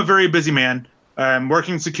 I'm a very busy man. I'm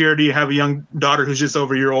working security. I have a young daughter who's just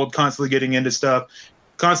over a year old, constantly getting into stuff,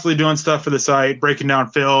 constantly doing stuff for the site, breaking down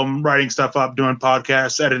film, writing stuff up, doing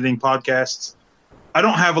podcasts, editing podcasts. I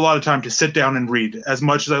don't have a lot of time to sit down and read as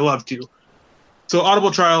much as I love to. So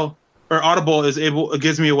Audible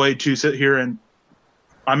gives me a way to sit here and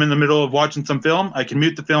I'm in the middle of watching some film. I can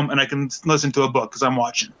mute the film and I can listen to a book because I'm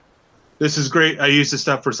watching. This is great. I use this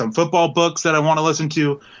stuff for some football books that I want to listen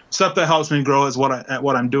to, stuff that helps me grow at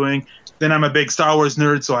what I'm doing. Then I'm a big Star Wars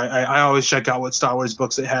nerd, so I always check out what Star Wars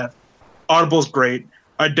books they have. Audible's great.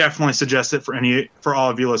 I definitely suggest it for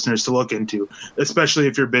all of you listeners to look into, especially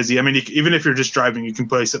if you're busy. I mean, even if you're just driving, you can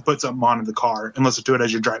put something on in the car and listen to it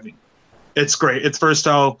as you're driving. It's great. It's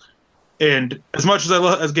versatile, and as much as I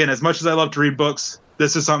love to read books,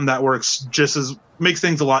 this is something that makes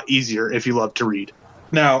things a lot easier if you love to read.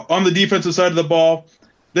 Now, on the defensive side of the ball,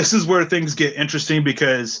 this is where things get interesting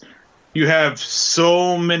because you have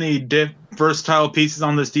so many versatile pieces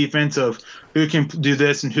on this defense of who can do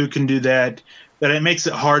this and who can do that it makes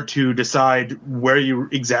it hard to decide where you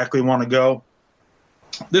exactly want to go.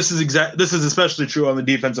 This is especially true on the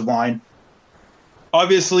defensive line.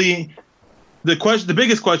 Obviously, the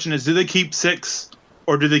biggest question is, do they keep 6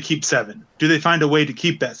 or do they keep 7? Do they find a way to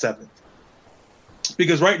keep that 7th?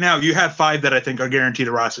 Because right now you have 5 that I think are guaranteed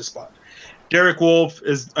a roster spot. Derek Wolfe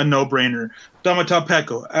is a no-brainer. Domata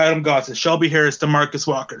Peko, Adam Gotsis, Shelby Harris, DeMarcus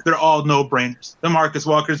Walker. They're all no-brainers. DeMarcus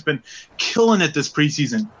Walker's been killing it this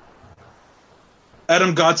preseason.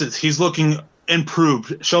 Adam Gotsis, he's looking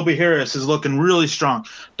improved. Shelby Harris is looking really strong.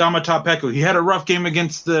 Domata Peko, he had a rough game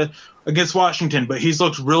against Washington, but he's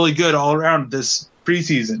looked really good all around this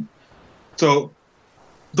preseason. So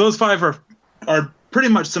those 5 are pretty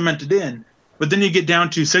much cemented in. But then you get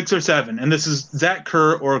down to 6 or 7, and this is Zach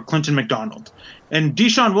Kerr or Clinton McDonald. And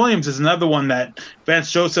Deshaun Williams is another one that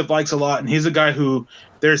Vance Joseph likes a lot, and he's a guy who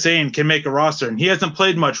they're saying can make a roster. And he hasn't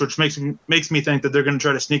played much, which makes me think that they're going to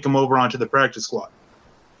try to sneak him over onto the practice squad.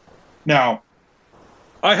 Now,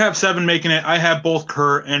 I have 7 making it. I have both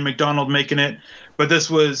Kerr and McDonald making it. But this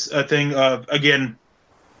was a thing of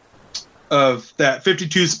that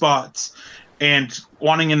 52 spots and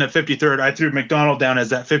wanting in the 53rd. I threw McDonald down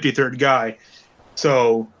as that 53rd guy.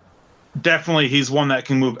 So definitely he's one that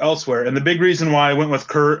can move elsewhere. And the big reason why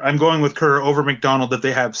I'm going with Kerr over McDonald if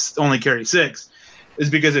they only carry 6 is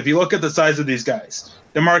because if you look at the size of these guys,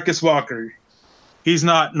 DeMarcus Walker, he's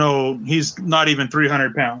not even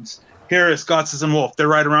 300 pounds. Harris, Gotsis, and Wolf, they're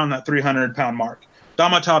right around that 300-pound mark.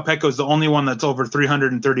 Domata Peko is the only one that's over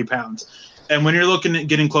 330 pounds. And when you're looking at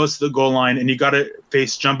getting close to the goal line and you got to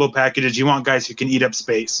face jumbo packages, you want guys who can eat up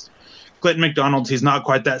space. Clinton McDonald, he's not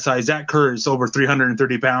quite that size. Zach Kerr is over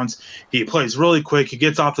 330 pounds. He plays really quick. He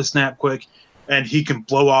gets off the snap quick, and he can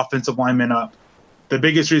blow offensive linemen up. The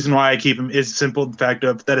biggest reason why I keep him is simple the fact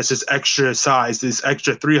of that it's this extra size, this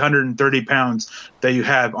extra 330 pounds that you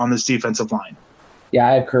have on this defensive line. Yeah,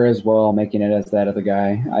 I have Kerr as well, making it as that other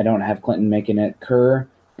guy. I don't have Clinton making it. Kerr,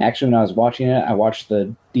 actually, when I was watching it, I watched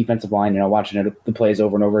the defensive line, watching the plays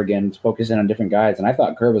over and over again, focusing on different guys, and I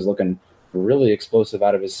thought Kerr was looking really explosive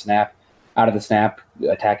out of the snap,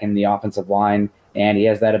 attacking the offensive line, and he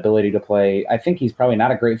has that ability to play. I think he's probably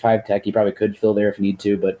not a great 5 tech. He probably could fill there if he need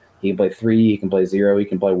to, but he can play 3, he can play 0, he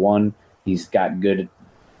can play 1. He's got good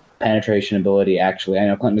penetration ability, actually. I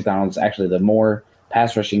know Clinton McDonald's actually the more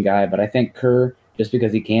pass rushing guy, but I think Kerr, just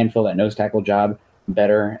because he can fill that nose tackle job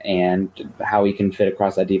better and how he can fit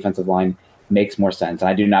across that defensive line makes more sense. And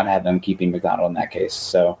I do not have them keeping McDonald in that case.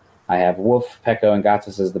 So I have Wolf, Peko, and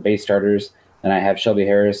Gotsis as the base starters. And I have Shelby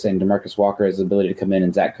Harris and DeMarcus Walker as the ability to come in,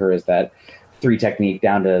 and Zach Kerr as that 3 technique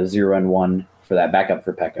down to 0 and 1 for that backup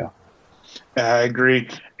for Peko. I agree.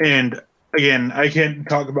 And again, I can't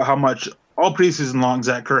talk about how much all preseason long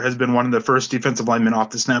Zach Kerr has been one of the first defensive linemen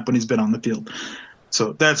off the snap when he's been on the field.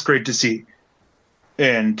 So that's great to see.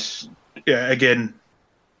 And yeah, again,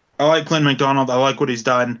 I like Clinton McDonald. I like what he's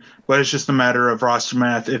done, but it's just a matter of roster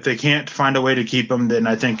math. If they can't find a way to keep him, then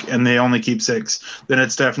I think, and they only keep 6, then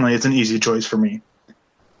it's an easy choice for me.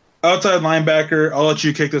 Outside linebacker, I'll let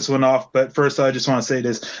you kick this one off, but first I just want to say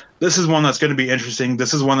this is one that's going to be interesting.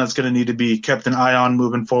 This is one that's going to need to be kept an eye on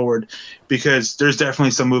moving forward because there's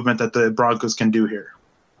definitely some movement that the Broncos can do here.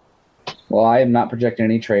 Well, I am not projecting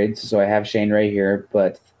any trades, so I have Shane Ray here,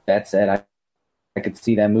 but that said, I could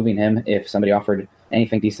see them moving him if somebody offered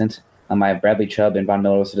anything decent. I have Bradley Chubb and Von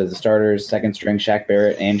Miller listed as the starters, second string Shaq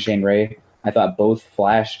Barrett and Shane Ray. I thought both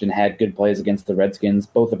flashed and had good plays against the Redskins,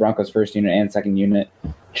 both the Broncos' first unit and second unit.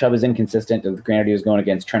 Chubb is inconsistent. Granted, he was going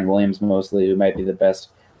against Trent Williams mostly, who might be the best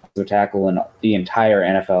tackle in the entire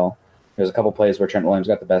NFL. There's a couple plays where Trent Williams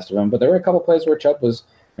got the best of him, but there were a couple plays where Chubb was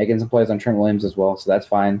making some plays on Trent Williams as well, so that's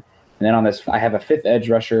fine. And then on this, I have a 5th edge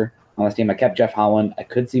rusher on this team. I kept Jeff Holland. I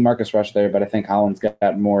could see Marcus Rush there, but I think Holland's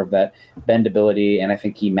got more of that bendability, and I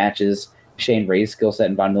think he matches Shane Ray's skill set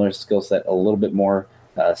and Von Miller's skill set a little bit more.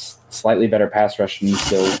 Slightly better pass rushing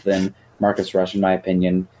skills than Marcus Rush, in my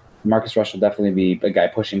opinion. Marcus Rush will definitely be a guy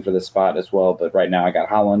pushing for the spot as well, but right now I got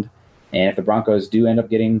Holland. And if the Broncos do end up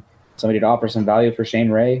getting somebody to offer some value for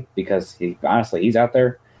Shane Ray, because he's out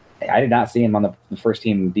there, I did not see him on the first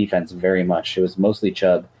team defense very much. It was mostly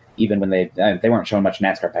Chubb, even when they weren't showing much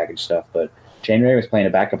NASCAR package stuff, but Shane Ray was playing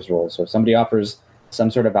a backups role. So if somebody offers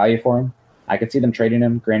some sort of value for him, I could see them trading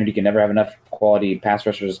him. Granted, you can never have enough quality pass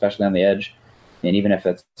rushers, especially on the edge. And even if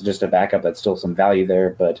it's just a backup, that's still some value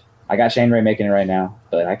there. But I got Shane Ray making it right now.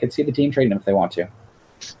 But I could see the team trading him if they want to.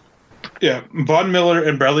 Yeah, Von Miller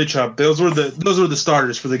and Bradley Chubb, those were the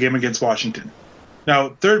starters for the game against Washington. Now,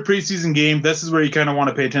 third preseason game, this is where you kind of want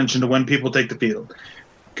to pay attention to when people take the field.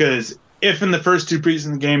 Because if in the first 2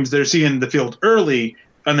 preseason games they're seeing the field early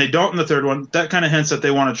and they don't in the third one, that kind of hints that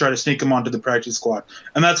they want to try to sneak him onto the practice squad.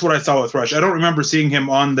 And that's what I saw with Rush. I don't remember seeing him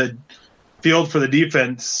on the field for the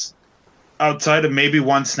defense outside of maybe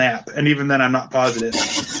 1 snap, and even then I'm not positive.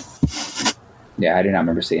 Yeah, I do not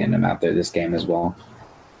remember seeing him out there this game as well.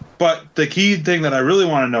 But the key thing that I really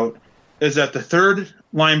want to note is that the third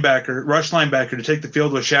linebacker, rush linebacker, to take the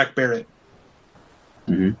field was Shaq Barrett.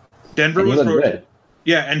 Mm-hmm. Denver was good.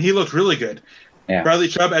 Yeah, and he looked really good. Yeah. Bradley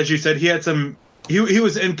Chubb, as you said, he had some. He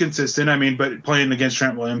was inconsistent. But playing against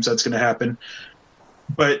Trent Williams, that's going to happen.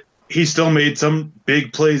 But he still made some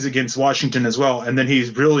big plays against Washington as well, and then he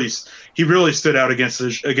really stood out against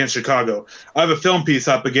Chicago. I have a film piece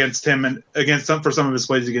up against him and for some of his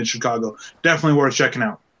plays against Chicago. Definitely worth checking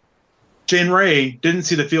out. Shane Ray didn't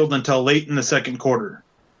see the field until late in the second quarter.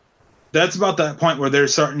 That's about that point where they're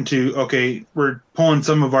starting to, okay, we're pulling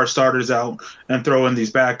some of our starters out and throwing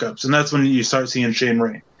these backups, and that's when you start seeing Shane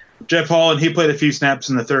Ray. Jeff Holland, he played a few snaps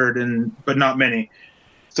in the third, but not many.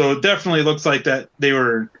 So it definitely looks like that they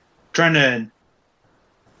were trying to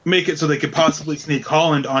make it so they could possibly sneak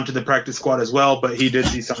Holland onto the practice squad as well, but he did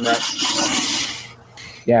see some reps.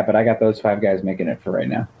 Yeah, but I got those 5 guys making it for right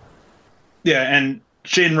now. Yeah, and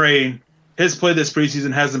Shane Ray, his play this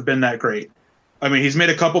preseason hasn't been that great. I mean, he's made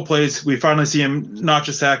a couple plays. We finally see him notch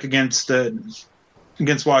a sack against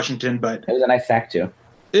Washington, but it was a nice sack too.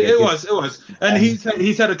 It was, and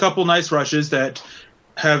he's had a couple nice rushes that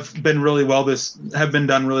have been done really well this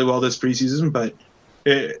preseason, but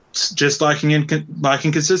it's just lacking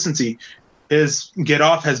consistency. His get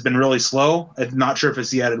off has been really slow. I'm not sure if it's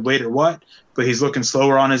the added weight or what, but he's looking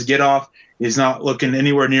slower on his get off. He's not looking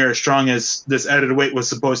anywhere near as strong as this added weight was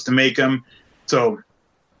supposed to make him. So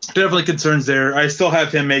definitely concerns there. I still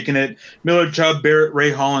have him making it. Miller, Chubb, Barrett,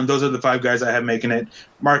 Ray Holland, those are the 5 guys I have making it.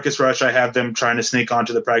 Marcus Rush, I have them trying to sneak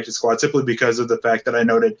onto the practice squad simply because of the fact that I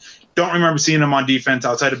noted. Don't remember seeing him on defense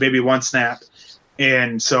outside of maybe one snap.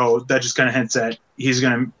 And so that just kind of hints that he's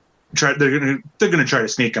going to try. They're going to try to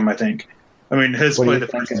sneak him, I think. I mean, his play the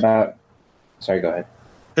first. Sorry, go ahead.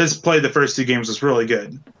 His play the first 2 games was really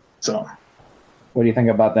good. So, what do you think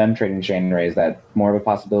about them trading Shane Ray? Is that more of a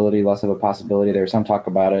possibility, less of a possibility? There was some talk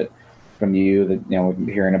about it from you that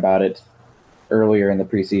hearing about it earlier in the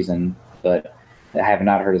preseason, but I have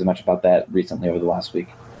not heard as much about that recently over the last week.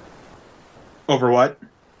 Over what?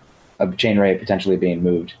 Of Shane Ray potentially being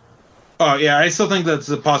moved. Oh yeah, I still think that's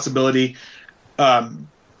a possibility.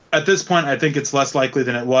 At this point, I think it's less likely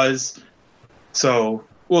than it was. So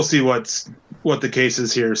we'll see what the case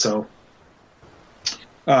is here. So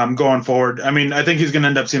going forward, I mean, I think he's going to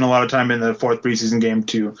end up seeing a lot of time in the 4th preseason game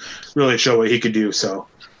to really show what he could do. So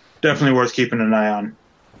definitely worth keeping an eye on.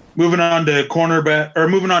 Moving on to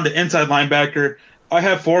inside linebacker, I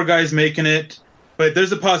have 4 guys making it, but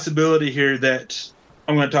there's a possibility here that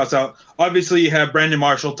I'm going to toss out. Obviously, you have Brandon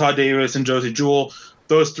Marshall, Todd Davis, and Josie Jewell.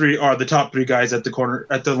 Those 3 are the top 3 guys at the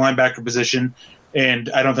linebacker position, and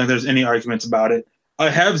I don't think there's any arguments about it. I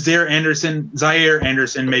have Zaire Anderson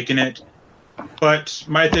making it, but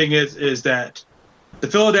my thing is that the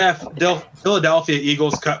Philadelphia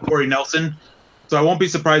Eagles cut Corey Nelson, so I won't be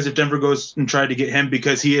surprised if Denver goes and try to get him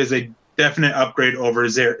because he is a definite upgrade over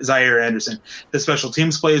Zaire Anderson. His special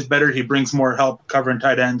teams play is better. He brings more help covering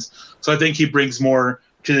tight ends, so I think he brings more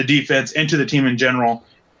to the defense and to the team in general.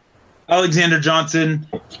 Alexander Johnson,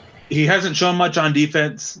 he hasn't shown much on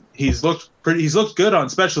defense. He's looked good on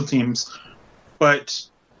special teams, but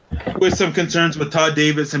with some concerns with Todd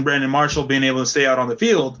Davis and Brandon Marshall being able to stay out on the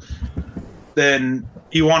field, then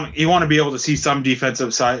you want to be able to see some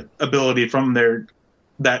defensive side ability from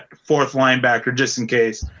that 4th linebacker just in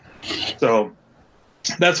case. So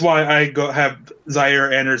that's why I have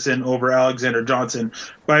Zaire Anderson over Alexander Johnson.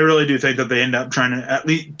 But I really do think that they end up trying to at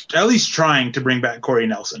least trying to bring back Corey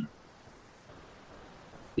Nelson.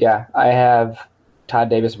 Yeah, I have Todd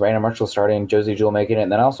Davis, Brandon Marshall starting, Josie Jewell making it,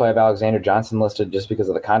 and then also I have Alexander Johnson listed just because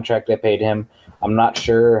of the contract they paid him. I'm not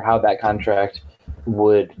sure how that contract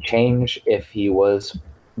would change if he was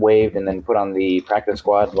waived and then put on the practice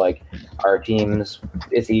squad. Like, our teams,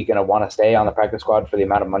 is he going to want to stay on the practice squad for the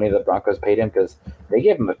amount of money the Broncos paid him? Because they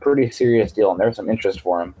gave him a pretty serious deal, and there's some interest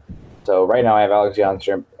for him. So right now I have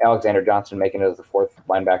Alexander Johnson making it as the 4th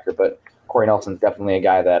linebacker, but Corey Nelson's definitely a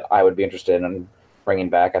guy that I would be interested in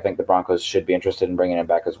bringing back. I think the Broncos should be interested in bringing him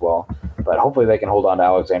back as well. But hopefully they can hold on to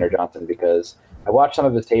Alexander Johnson because I watched some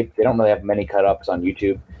of his tape. They don't really have many cut-ups on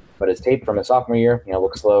YouTube, but his tape from his sophomore year,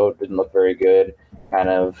 looks slow, didn't look very good, kind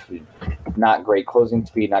of not great closing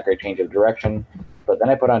speed, not great change of direction. But then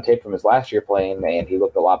I put on tape from his last year playing, and he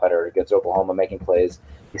looked a lot better against Oklahoma making plays.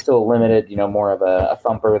 He's still limited, more of a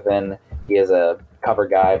thumper than he is a cover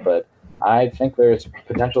guy, but I think there's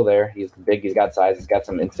potential there. He's big, he's got size, he's got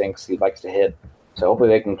some instincts, he likes to hit. So hopefully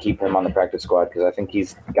they can keep him on the practice squad because I think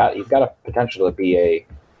he's got a potential to be a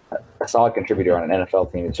solid contributor on an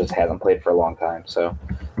NFL team. It just hasn't played for a long time. So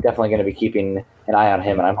definitely going to be keeping an eye on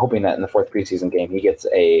him, and I'm hoping that in the 4th preseason game he gets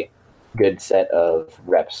a good set of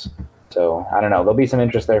reps. So I don't know. There'll be some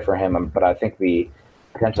interest there for him, but I think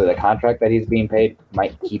potentially the contract that he's being paid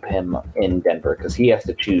might keep him in Denver because he has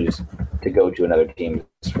to choose to go to another team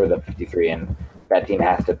for the 53, and that team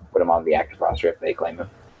has to put him on the active roster if they claim him.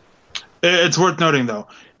 It's worth noting, though,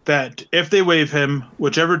 that if they waive him,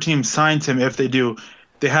 whichever team signs him, if they do,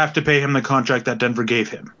 they have to pay him the contract that Denver gave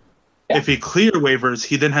him. Yeah. If he clears waivers,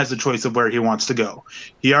 he then has a choice of where he wants to go.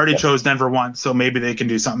 He already chose Denver once, so maybe they can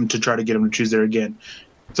do something to try to get him to choose there again.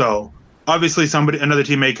 So obviously another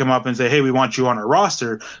team may come up and say, hey, we want you on our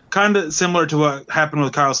roster. Kind of similar to what happened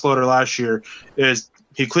with Kyle Sloter last year is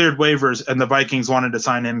he cleared waivers and the Vikings wanted to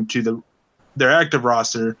sign him to their active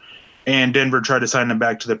roster, and Denver tried to sign him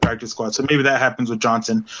back to the practice squad. So maybe that happens with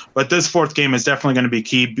Johnson. But this 4th game is definitely going to be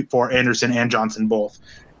key for Anderson and Johnson both.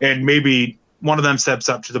 And maybe one of them steps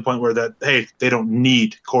up to the point where they don't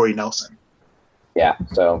need Corey Nelson. Yeah,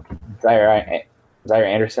 so Zaire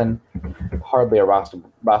Anderson, hardly a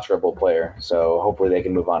rosterable player. So hopefully they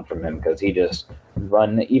can move on from him because he just what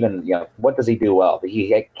does he do well?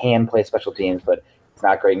 He can play special teams, but It's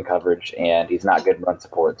not great in coverage, and he's not good in run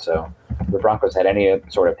support. So if the Broncos had any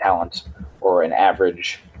sort of talent or an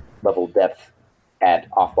average level depth at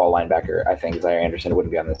off-ball linebacker, I think Zaire Anderson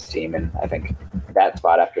wouldn't be on this team. And I think that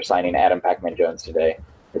spot, after signing Adam Pac-Man-Jones today,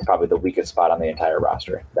 is probably the weakest spot on the entire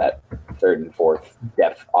roster, that third and fourth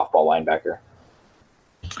depth off-ball linebacker.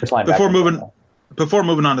 Before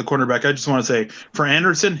moving on to cornerback, I just want to say, for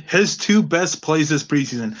Anderson, his two best plays this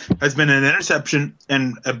preseason has been an interception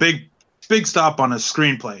and a big stop on a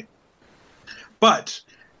screenplay. But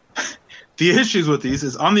the issues with these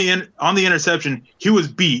is on the interception, he was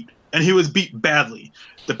beat, and he was beat badly.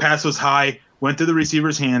 The pass was high, went through the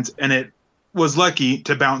receiver's hands, and it was lucky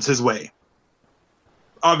to bounce his way.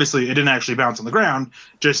 Obviously, it didn't actually bounce on the ground,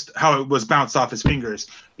 just how it was bounced off his fingers.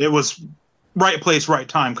 It was right place, right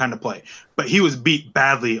time kind of play. But he was beat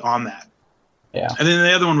badly on that. Yeah. And then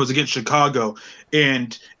the other one was against Chicago,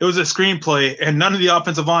 and it was a screenplay, and none of the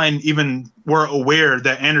offensive line even were aware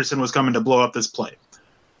that Anderson was coming to blow up this play.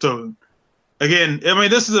 So, again, I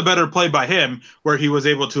mean, this is a better play by him where he was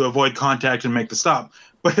able to avoid contact and make the stop.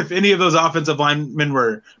 But if any of those offensive linemen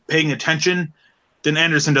were paying attention, then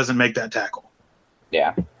Anderson doesn't make that tackle.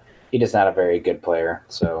 Yeah, he is not a very good player,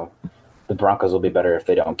 so the Broncos will be better if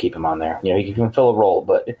they don't keep him on there. You know, he can fill a role,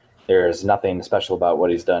 but there's nothing special about what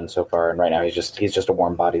he's done so far, and right now he's just a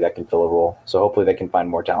warm body that can fill a role. So hopefully they can find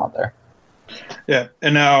more talent there. Yeah,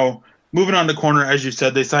 and now moving on to corner, as you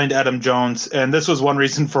said, they signed Adam Jones, and this was one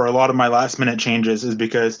reason for a lot of my last-minute changes is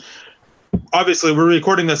because obviously we're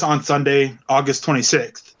recording this on Sunday, August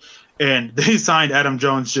 26th, and they signed Adam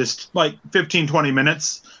Jones just like 15, 20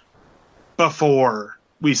 minutes before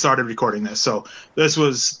we started recording this. So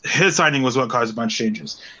his signing was what caused a bunch of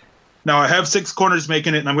changes. Now I have 6 corners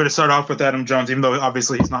making it, and I'm going to start off with Adam Jones, even though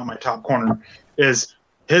obviously he's not my top corner. Is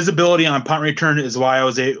his ability on punt return is why I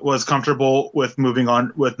was comfortable with moving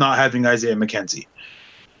on with not having Isaiah McKenzie.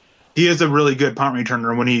 He is a really good punt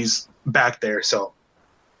returner when he's back there, so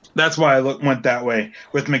that's why I went that way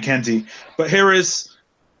with McKenzie. But Harris,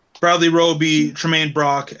 Bradley Roby, Tremaine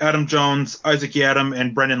Brock, Adam Jones, Isaac Yiadom,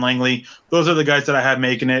 and Brendan Langley. Those are the guys that I have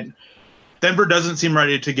making it. Denver doesn't seem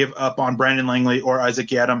ready to give up on Brandon Langley or Isaac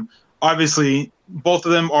Yiadom. Obviously, both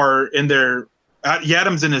of them are in their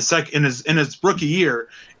Yiadom's in his rookie year,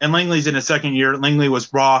 and Langley's in his second year. Langley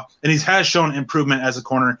was raw, and he has shown improvement as a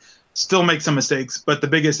corner. Still makes some mistakes, but the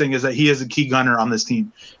biggest thing is that he is a key gunner on this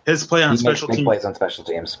team. His play on special teams. He plays on special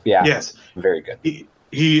teams. Yeah. Yes. Very good.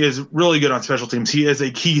 He is really good on special teams. He is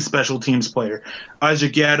a key special teams player.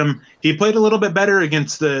 Isaac Yiadom, he played a little bit better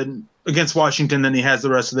against Washington than he has the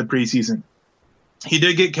rest of the preseason. He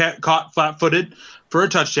did get caught flat-footed for a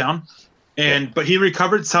touchdown, but he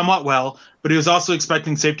recovered somewhat well, but he was also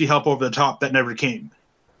expecting safety help over the top that never came.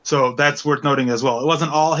 So that's worth noting as well. It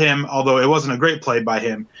wasn't all him, although it wasn't a great play by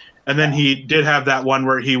him. And then he did have that one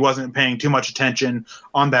where he wasn't paying too much attention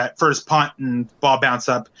on that first punt and ball bounced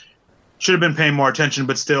up. Should have been paying more attention,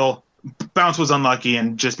 but still, bounce was unlucky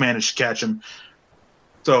and just managed to catch him.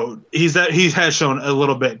 So he has shown a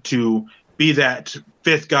little bit to be that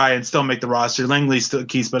fifth guy and still make the roster. Langley's still a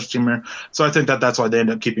key special teamer, so I think that's why they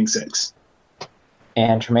end up keeping 6.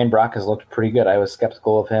 And Tremaine Brock has looked pretty good. I was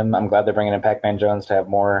skeptical of him. I'm glad they're bringing in Pac-Man Jones to have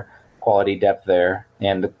more quality depth there.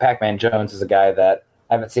 And the Pac-Man Jones is a guy that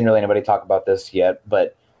I haven't seen really anybody talk about this yet,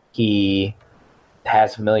 but he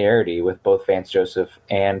has familiarity with both Vance Joseph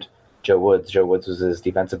and Joe Woods. Joe Woods was his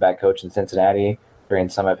defensive back coach in Cincinnati during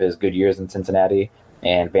some of his good years in Cincinnati,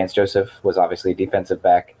 and Vance Joseph was obviously a defensive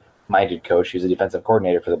back-minded coach. He was a defensive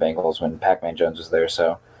coordinator for the Bengals when Pac-Man Jones was there,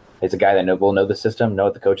 so he's a guy that will know the system, know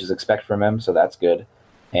what the coaches expect from him, so that's good.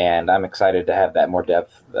 And I'm excited to have that more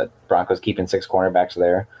depth. The Broncos keeping 6 cornerbacks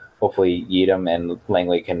there. Hopefully Yiadom and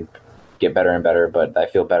Langley can get better and better, but I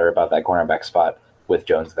feel better about that cornerback spot with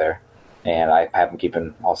Jones there. And I have him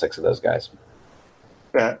keeping all 6 of those guys.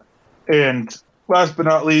 Yeah. And last but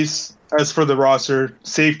not least, as for the roster,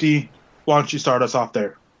 safety, why don't you start us off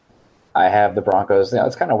there? I have the Broncos. You know,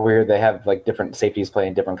 it's kind of weird. They have like different safeties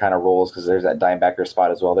playing different kind of roles because there's that dime backer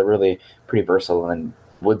spot as well. They're really pretty versatile, and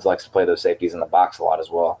Woods likes to play those safeties in the box a lot as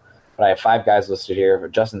well. But I have 5 guys listed here.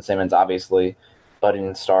 Justin Simmons, obviously,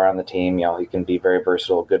 budding star on the team. You know, he can be very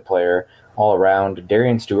versatile, good player all around.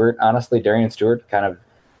 Darian Stewart, honestly, kind of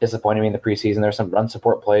disappointed me in the preseason. There's some run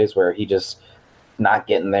support plays where he just not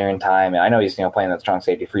getting there in time. And I know he's playing that strong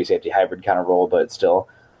safety, free safety hybrid kind of role, but still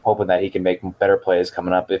hoping that he can make better plays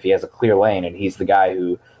coming up. If he has a clear lane and he's the guy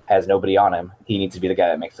who has nobody on him, he needs to be the guy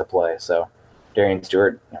that makes the play. So Darian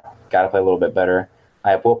Stewart, got to play a little bit better.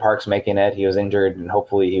 I have Will Parks making it. He was injured, and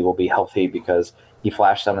hopefully he will be healthy because he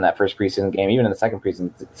flashed some in that first preseason game, even in the second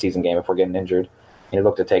preseason game before getting injured. And he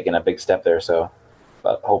looked at taking a big step there, so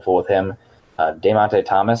but hopeful with him. DeMonte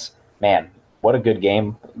Thomas, man, what a good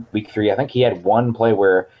game. Week 3, I think he had one play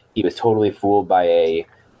where he was totally fooled by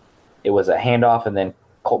it was a handoff, and then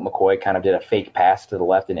Colt McCoy kind of did a fake pass to the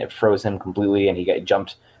left, and it froze him completely, and he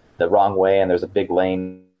jumped the wrong way, and there's a big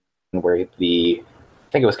lane where I think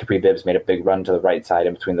it was Capri Bibbs made a big run to the right side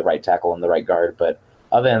in between the right tackle and the right guard. But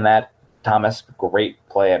other than that, Thomas, great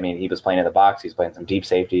play. I mean, he was playing in the box. He's playing some deep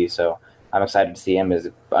safety, so I'm excited to see him as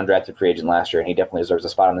an undrafted free agent last year, and he definitely deserves a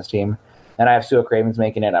spot on this team. And I have Sua Cravens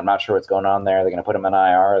making it. I'm not sure what's going on there. They're going to put him in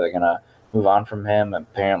IR. They're going to move on from him.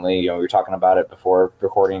 Apparently, we were talking about it before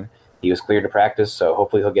recording. He was cleared to practice, so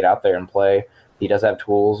hopefully he'll get out there and play. He does have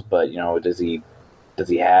tools, but does he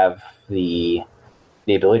have the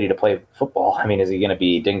ability to play football? I mean, is he going to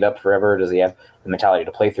be dinged up forever? Does he have the mentality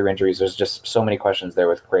to play through injuries? There's just so many questions there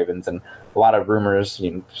with Cravens, and a lot of rumors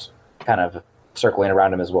kind of circling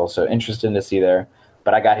around him as well. So interesting to see there.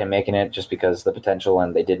 But I got him making it just because the potential,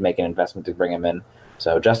 and they did make an investment to bring him in.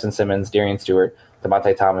 So Justin Simmons, Darian Stewart,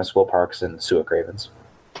 DeMonte Thomas, Will Parks, and Sua Cravens.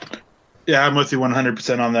 Yeah, I'm with you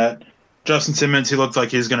 100% on that. Justin Simmons, he looks like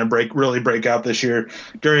he's going to really break out this year.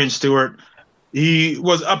 Darian Stewart, he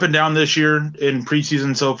was up and down this year in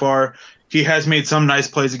preseason so far. He has made some nice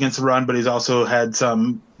plays against the run, but he's also had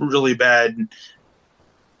some really bad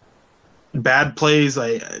plays,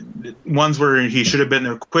 like ones where he should have been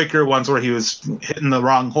there quicker, ones where he was hitting the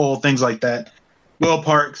wrong hole, things like that. Will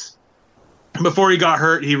Parks, before he got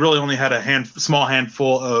hurt, he really only had a small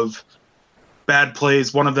handful of bad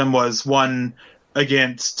plays. One of them was one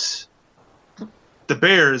against the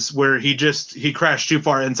Bears where he crashed too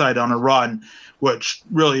far inside on a run, which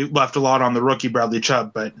really left a lot on the rookie Bradley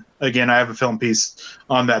Chubb. But again, I have a film piece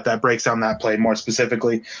on that breaks down that play more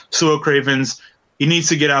specifically. Sua Cravens, he needs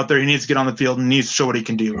to get out there. He needs to get on the field and needs to show what he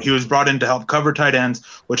can do. He was brought in to help cover tight ends,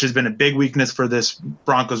 which has been a big weakness for this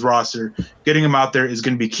Broncos roster. Getting him out there is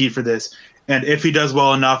going to be key for this. And if he does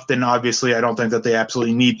well enough, then obviously I don't think that they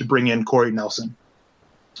absolutely need to bring in Corey Nelson.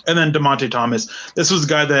 And then DeMonte Thomas. This was a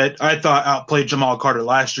guy that I thought outplayed Jamal Carter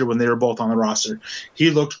last year when they were both on the roster. He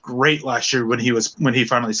looked great last year when he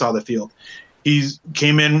finally saw the field. He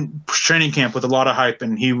came in training camp with a lot of hype,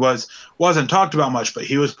 and he wasn't talked about much, but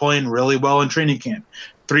he was playing really well in training camp.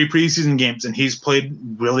 3 preseason games, and he's played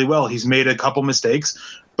really well. He's made a couple mistakes,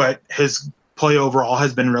 but his play overall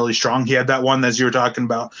has been really strong. He had that one as you were talking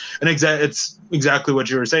about, and it's exactly what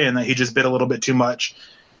you were saying, that he just bit a little bit too much.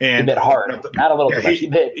 And he bit hard, not a little too much. He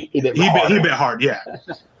bit hard, yeah.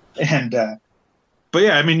 And but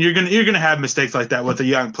yeah, I mean, you're gonna have mistakes like that with a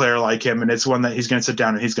young player like him, and it's one that he's gonna sit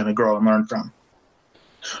down and he's gonna grow and learn from.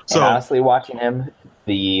 So and honestly, watching him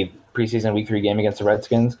the preseason Week 3 game against the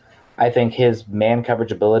Redskins, I think his man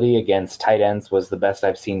coverage ability against tight ends was the best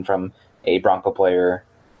I've seen from a Bronco player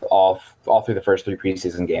all through the first 3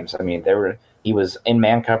 preseason games. I mean, he was in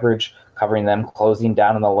man coverage, covering them, closing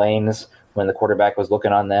down in the lanes when the quarterback was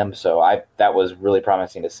looking on them. So that was really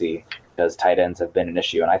promising to see, because tight ends have been an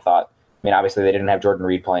issue. And I thought, obviously they didn't have Jordan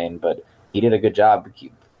Reed playing, but he did a good job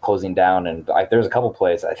closing down. And there's a couple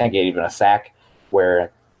plays, I think even a sack,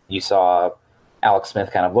 where you saw Alex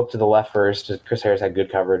Smith kind of look to the left first. Chris Harris had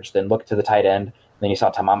good coverage, then look to the tight end. Then you saw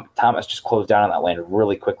Thomas just close down on that lane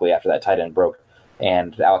really quickly after that tight end broke.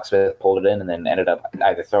 And Alex Smith pulled it in and then ended up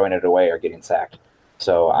either throwing it away or getting sacked.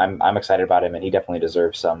 So I'm excited about him, and he definitely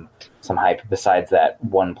deserves some hype besides that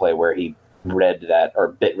one play where he read that or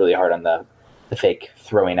bit really hard on the fake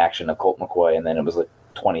throwing action of Colt McCoy, and then it was a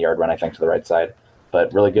 20-yard run, I think, to the right side.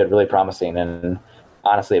 But really good, really promising. And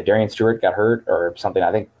honestly, if Darian Stewart got hurt or something,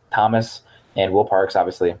 I think Thomas and Will Parks,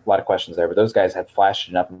 obviously, a lot of questions there. But those guys have flashed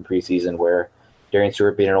enough in preseason where Darian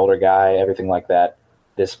Stewart being an older guy, everything like that,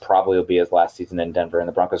 this probably will be his last season in Denver, and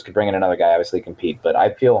the Broncos could bring in another guy, obviously compete. But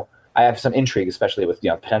I feel I have some intrigue, especially with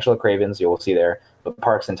potential of Cravens, you will see there. But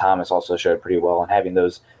Parks and Thomas also showed pretty well, and having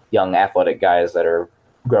those young athletic guys that are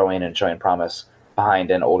growing and showing promise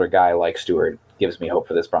behind an older guy like Stewart gives me hope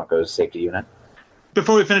for this Broncos safety unit.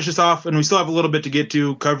 Before we finish this off, and we still have a little bit to get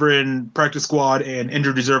to, covering practice squad and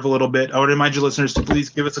injured reserve a little bit, I would remind you listeners to please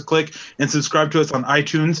give us a click and subscribe to us on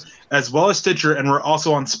iTunes as well as Stitcher, and we're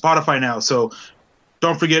also on Spotify now. So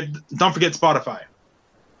don't forget Spotify.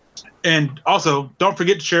 And also, don't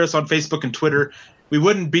forget to share us on Facebook and Twitter. We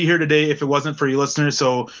wouldn't be here today if it wasn't for you listeners,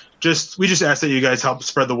 so we just ask that you guys help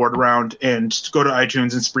spread the word around and go to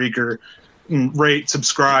iTunes and Spreaker, and rate,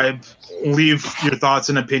 subscribe, leave your thoughts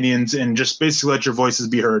and opinions, and just basically let your voices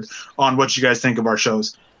be heard on what you guys think of our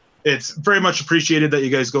shows. It's very much appreciated that you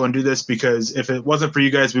guys go and do this, because if it wasn't for you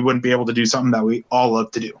guys, we wouldn't be able to do something that we all love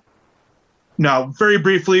to do. Now, very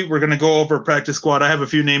briefly, we're going to go over practice squad. I have a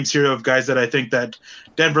few names here of guys that I think that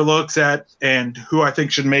Denver looks at and who I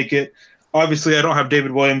think should make it. Obviously, I don't have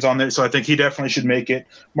David Williams on there, so I think he definitely should make it.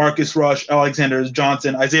 Marcus Rush, Alexander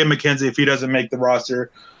Johnson, Isaiah McKenzie, if he doesn't make the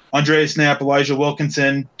roster, Andreas Knapp, Elijah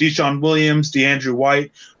Wilkinson, Deshaun Williams, DeAndrew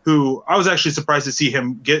White, who I was actually surprised to see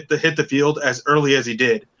him hit the field as early as he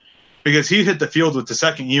did, because he hit the field with the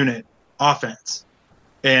second unit offense.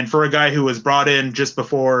 And for a guy who was brought in just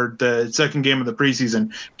before the second game of the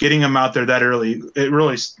preseason, getting him out there that early, it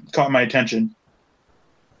really caught my attention.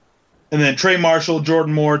 And then Trey Marshall,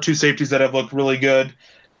 Jordan Moore, two safeties that have looked really good.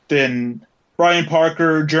 Then Brian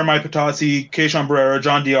Parker, Jeremiah Patasi, Keyshawn Barrera,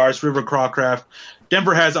 John Diarse, River Crawcraft.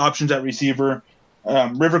 Denver has options at receiver.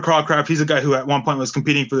 River Crawcraft, he's a guy who at one point was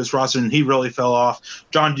competing for this roster, and he really fell off.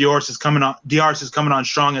 John Diarse is coming on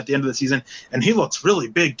strong at the end of the season, and he looks really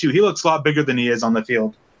big too. He looks a lot bigger than he is on the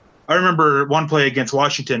field. I remember one play against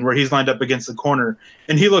Washington where he's lined up against the corner,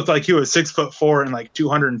 and he looked like he was 6'4" and like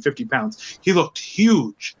 250 pounds. He looked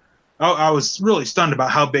huge. I was really stunned about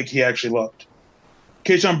how big he actually looked.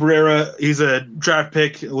 Keyshawn Barrera, he's a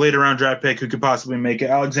later round draft pick who could possibly make it.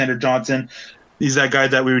 Alexander Johnson, he's that guy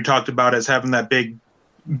that we talked about as having that big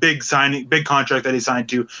contract that he signed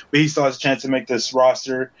to, but he still has a chance to make this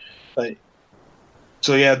roster.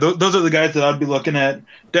 So yeah, those are the guys that I'd be looking at.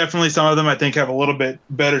 Definitely some of them I think have a little bit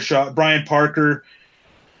better shot. Brian Parker,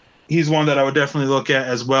 he's one that I would definitely look at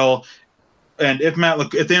as well. And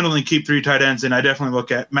if they only keep three tight ends, then I definitely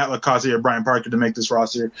look at Matt LaCosse or Brian Parker to make this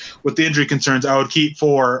roster. With the injury concerns, I would keep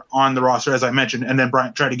 4 on the roster, as I mentioned, and then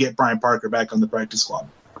try to get Brian Parker back on the practice squad.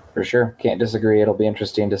 For sure. Can't disagree. It'll be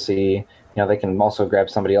interesting to see. They can also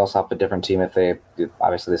grab somebody else off a different team if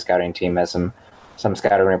obviously the scouting team has some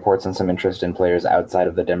scouting reports and some interest in players outside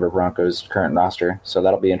of the Denver Broncos' current roster. So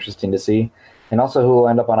that'll be interesting to see. And also who will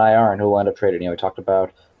end up on IR and who will end up traded. We talked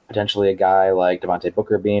about potentially a guy like Devontae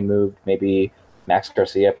Booker being moved, maybe Max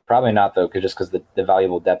Garcia. Probably not, though, because the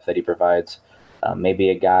valuable depth that he provides. Maybe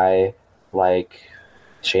a guy like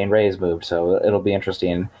Shane Ray is moved, so it'll be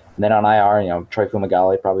interesting. And then on IR, Troy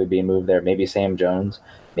Fumagalli probably being moved there, maybe Sam Jones,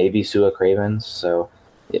 maybe Sua Cravens. So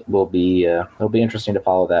it'll be interesting to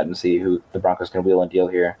follow that and see who the Broncos can wheel and deal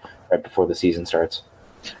here right before the season starts.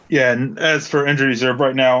 Yeah, and as for injury reserve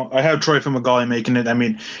right now, I have Troy Fumagalli making it. I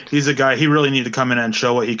mean, he's a guy, he really needed to come in and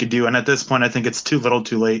show what he could do. And at this point, I think it's too little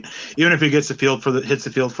too late. Even if he hits the field for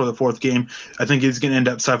the fourth game, I think he's going to end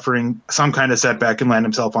up suffering some kind of setback and land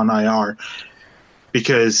himself on IR.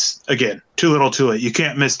 Because, again, too little too late. You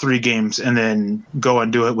can't miss 3 games and then go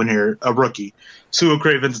and do it when you're a rookie. Sua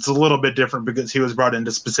Cravens, it's a little bit different because he was brought in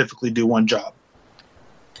to specifically do one job.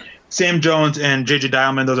 Sam Jones and J.J.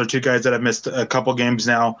 Dialman, those are 2 guys that have missed a couple games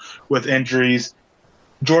now with injuries.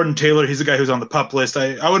 Jordan Taylor, he's a guy who's on the PUP list.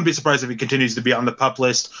 I wouldn't be surprised if he continues to be on the PUP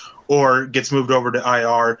list or gets moved over to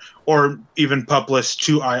IR or even PUP list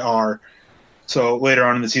to IR. So later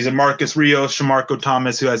on in the season, Marcus Rios, Shamarko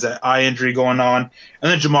Thomas, who has that eye injury going on, and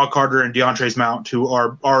then Jamal Carter and DeAndre Mount, who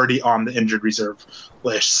are already on the injured reserve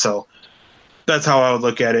list. So that's how I would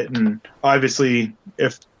look at it. And obviously,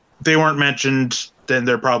 if they weren't mentioned, then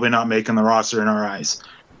they're probably not making the roster in our eyes.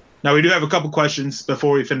 Now, we do have a couple questions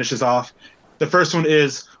before we finish this off. The first one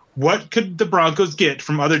is, what could the Broncos get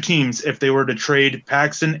from other teams if they were to trade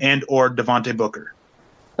Paxton and or Devontae Booker?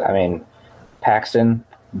 I mean, Paxton,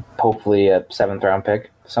 hopefully a 7th-round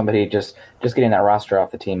pick. Somebody just getting that roster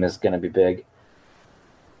off the team is going to be big.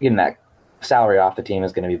 Getting that salary off the team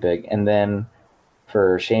is going to be big. And then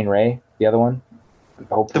for Shane Ray, the other one,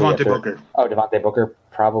 hopefully Devontae Booker. Oh, Devontae Booker,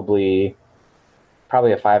 probably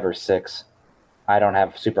a 5 or 6. I don't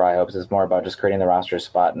have super high hopes. It's more about just creating the roster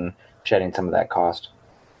spot and shedding some of that cost.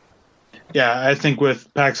 Yeah, I think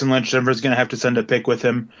with Paxton Lynch, Denver's going to have to send a pick with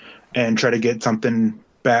him and try to get something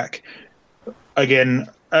back. Again,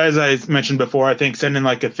 as I mentioned before, I think sending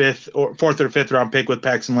like a 4th or 5th round pick with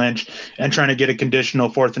Paxton Lynch and trying to get a conditional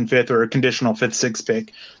 4th and 5th or a conditional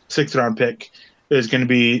 6th round pick is going to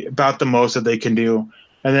be about the most that they can do.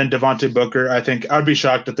 And then Devontae Booker, I think I'd be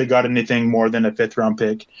shocked if they got anything more than a 5th round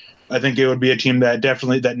pick. I think it would be a team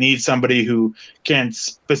that needs somebody who can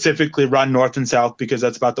specifically run north and south, because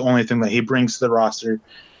that's about the only thing that he brings to the roster,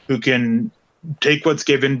 who can take what's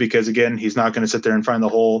given, because again, he's not going to sit there and find the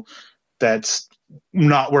hole that's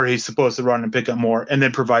not where he's supposed to run and pick up more, and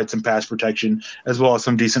then provide some pass protection as well as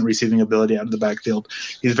some decent receiving ability out of the backfield.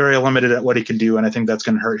 He's very limited at what he can do, and I think that's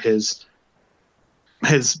going to hurt his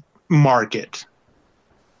market.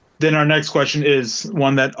 Then our next question is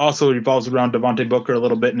one that also revolves around Devontae Booker a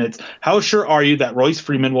little bit, and it's, how sure are you that Royce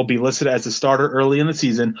Freeman will be listed as a starter early in the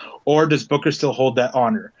season, or does Booker still hold that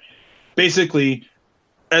honor? Basically,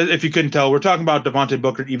 if you couldn't tell, we're talking about Devontae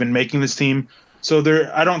Booker even making this team. So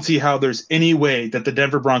I don't see how there's any way that the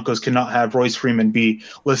Denver Broncos cannot have Royce Freeman be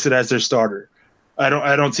listed as their starter.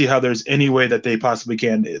 I don't see how there's any way that they possibly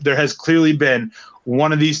can. There has clearly been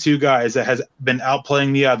one of these two guys that has been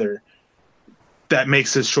outplaying the other that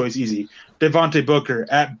makes this choice easy. Devontae Booker,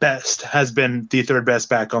 at best, has been the third best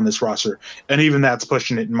back on this roster, and even that's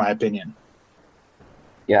pushing it, in my opinion.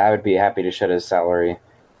 Yeah, I would be happy to shed his salary.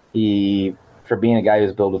 For being a guy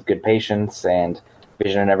who's built with good patience and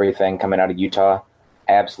vision and everything coming out of Utah,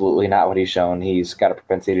 absolutely not what he's shown. He's got a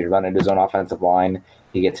propensity to run into his own offensive line.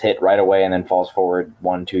 He gets hit right away and then falls forward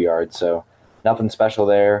 1-2 yards. So nothing special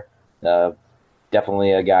there.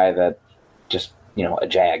 Definitely a guy that just, a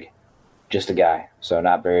jag, just a guy. So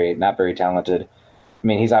not very talented. I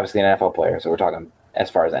mean, he's obviously an NFL player, so we're talking as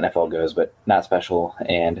far as NFL goes, but not special.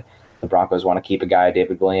 And the Broncos want to keep a guy,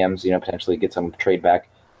 David Williams, potentially get some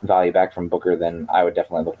value back from Booker, then I would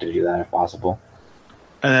definitely look to do that if possible.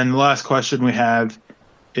 And then the last question we have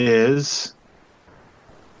is,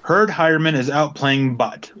 Heard Hireman is outplaying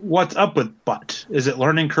Butt. What's up with Butt? Is it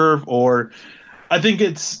learning curve, or I think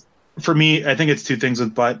it's two things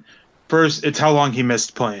with Butt. First, it's how long he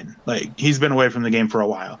missed playing. Like, he's been away from the game for a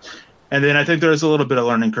while. And then I think there's a little bit of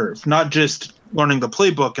learning curve, not just learning the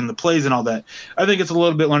playbook and the plays and all that. I think it's a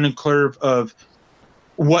little bit learning curve of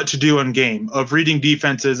what to do in game, of reading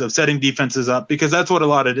defenses, of setting defenses up, because that's what a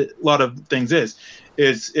lot of things is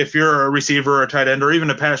if you're a receiver or a tight end or even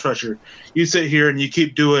a pass rusher, you sit here and you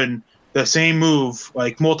keep doing the same move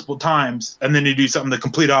like multiple times, and then you do something the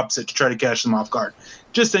complete opposite to try to catch them off guard.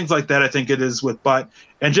 Just things like that I think it is with Butt.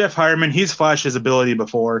 And Jeff Hireman, he's flashed his ability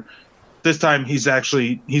before. This time he's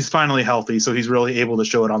finally healthy, so he's really able to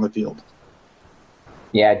show it on the field.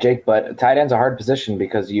 Yeah, Jake, but tight end's a hard position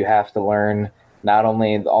because you have to learn not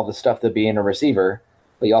only all the stuff of being a receiver,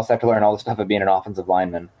 but you also have to learn all the stuff of being an offensive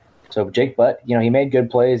lineman. So Jake Butt, he made good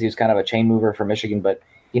plays. He was kind of a chain mover for Michigan, but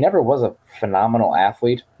he never was a phenomenal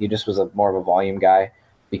athlete. He just was more of a volume guy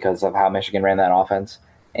because of how Michigan ran that offense.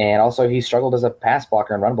 And also he struggled as a pass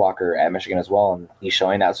blocker and run blocker at Michigan as well, and he's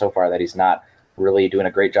showing that so far that he's not really doing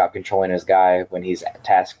a great job controlling his guy when he's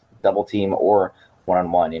tasked double team or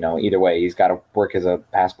one-on-one. Either way, he's got to work as a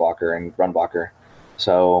pass blocker and run blocker.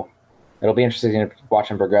 So it'll be interesting to watch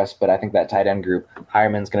him progress, but I think that tight end group,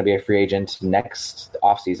 Hireman's going to be a free agent next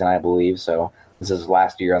offseason, I believe. So this is his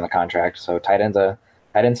last year on the contract. So tight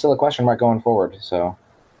end's still a question mark going forward. So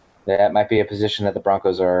that might be a position that the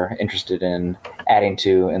Broncos are interested in adding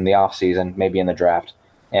to in the offseason, maybe in the draft.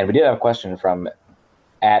 And we did have a question from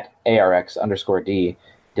at ARX_D,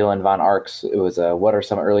 Dylan Von Arks. It was, what are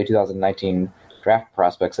some early 2019 draft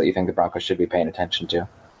prospects that you think the Broncos should be paying attention to?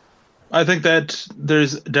 I think that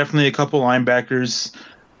there's definitely a couple linebackers.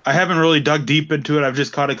 I haven't really dug deep into it. I've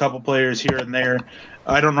just caught a couple players here and there.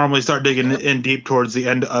 I don't normally start digging in deep towards the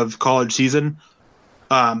end of college season.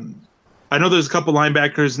 I know there's a couple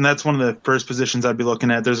linebackers, and that's one of the first positions I'd be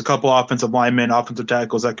looking at. There's a couple offensive linemen, offensive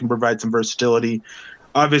tackles that can provide some versatility.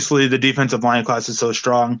 Obviously, the defensive line class is so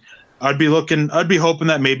strong. I'd be hoping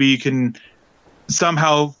that maybe you can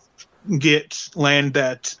somehow land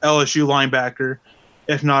that LSU linebacker.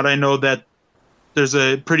 If not, I know that there's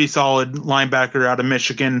a pretty solid linebacker out of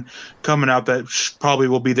Michigan coming out that probably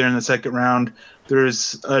will be there in the second round.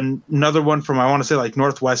 There's another one from, I want to say, like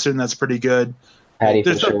Northwestern that's pretty good. Patty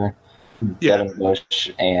Fisher, Devin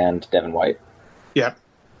Bush, and Devin White. Yeah,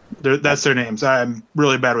 that's their names. I'm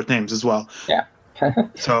really bad with names as well. Yeah.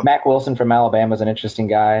 So Mac Wilson from Alabama is an interesting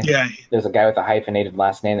guy. Yeah. There's a guy with a hyphenated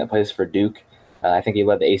last name that plays for Duke. I think he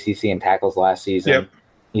led the ACC in tackles last season. Yep.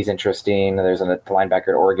 He's interesting. There's a linebacker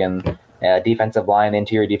at Oregon. Defensive line,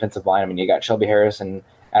 interior defensive line. I mean, you got Shelby Harris and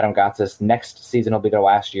Adam Gotsis. Next season will be their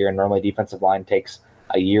last year, and normally defensive line takes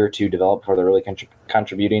a year to develop before they're really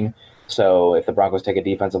contributing. So if the Broncos take a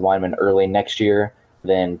defensive lineman early next year,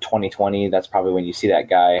 then 2020, that's probably when you see that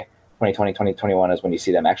guy. 2020, 2021 is when you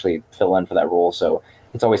see them actually fill in for that role. So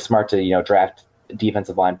it's always smart to, draft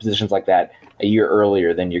defensive line positions like that a year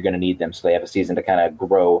earlier than you're going to need them, so they have a season to kind of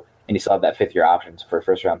grow, and you still have that fifth-year options for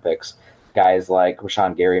first-round picks. Guys like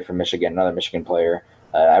Rashawn Gary from Michigan, another Michigan player.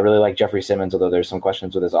 I really like Jeffrey Simmons, although there's some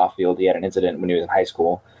questions with his off-field. He had an incident when he was in high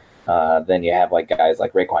school. Then you have guys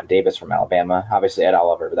like Raekwon Davis from Alabama. Obviously Ed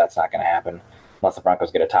Oliver, but that's not going to happen unless the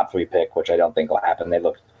Broncos get a top 3 pick, which I don't think will happen. They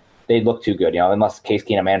look too good, unless Case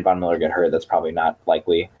Keenum and Von Miller get hurt. That's probably not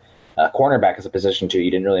likely. Cornerback is a position too.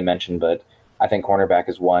 You didn't really mention, but I think cornerback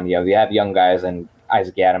is one. You have young guys and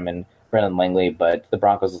Isaac Adam and Brendan Langley, but the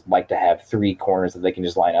Broncos like to have 3 corners that they can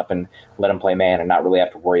just line up and let them play man and not really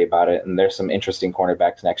have to worry about it. And there's some interesting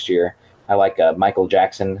cornerbacks next year. I like Michael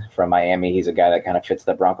Jackson from Miami. He's a guy that kind of fits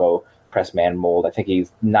the Bronco press man mold. I think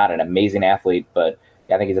he's not an amazing athlete, but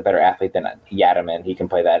I think he's a better athlete than Yadam, and he can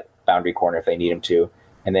play that boundary corner if they need him to.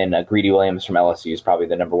 And then Greedy Williams from LSU is probably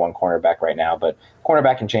the number one cornerback right now. But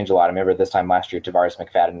cornerback can change a lot. I remember this time last year, Tavares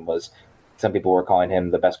McFadden some people were calling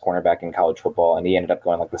him the best cornerback in college football, and he ended up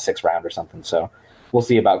going like the 6th round or something. So we'll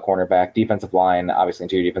see about cornerback. Defensive line, obviously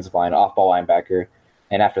interior defensive line, off-ball linebacker.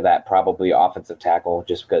 And after that, probably offensive tackle,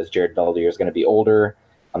 just because Jared Beldier is going to be older.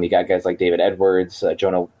 You got guys like David Edwards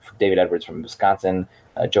from Wisconsin,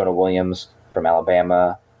 Jonah Williams from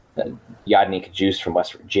Alabama, Yadni Kajus from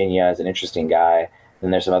West Virginia is an interesting guy.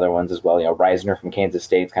 Then there's some other ones as well. Reisner from Kansas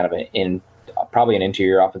State's kind of probably an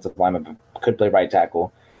interior offensive lineman, but could play right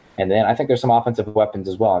tackle. And then I think there's some offensive weapons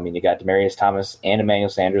as well. I mean, you got Demaryius Thomas and Emmanuel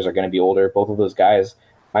Sanders are going to be older. Both of those guys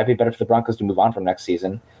might be better for the Broncos to move on from next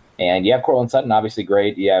season. And you have Cortland Sutton, obviously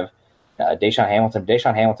great. You have Deshaun Hamilton.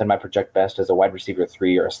 Deshaun Hamilton might project best as a wide receiver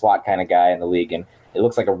 3 or a slot kind of guy in the league. And it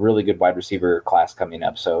looks like a really good wide receiver class coming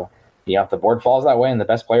up. So, if the board falls that way and the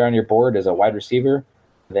best player on your board is a wide receiver,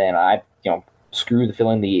 then screw the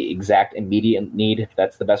filling the exact immediate need. If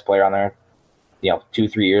that's the best player on there,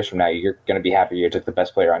 2-3 years from now, you're going to be happy you took the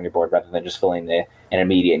best player on your board rather than just filling an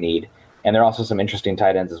immediate need. And there are also some interesting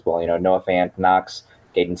tight ends as well. Noah Fant, Knox,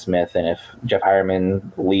 Caden Smith, and if Jeff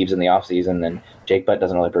Hireman leaves in the offseason and Jake Butt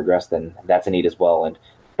doesn't really progress, then that's a need as well. And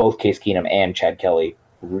both Case Keenum and Chad Kelly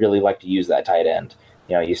really like to use that tight end.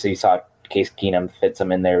 You saw Case Keenum fit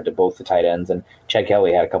some in there to both the tight ends, and Chad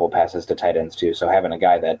Kelly had a couple passes to tight ends too. So having a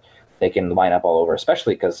guy that they can line up all over,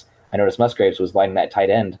 especially because I noticed Musgraves was lining that tight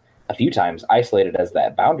end a few times, isolated as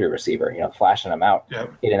that boundary receiver, flashing them out,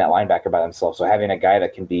 hitting that linebacker by themselves. So having a guy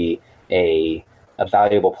that can be a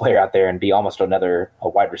valuable player out there and be almost a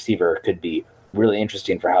wide receiver could be really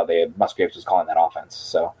interesting for how Musgraves was calling that offense.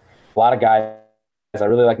 So a lot of guys. I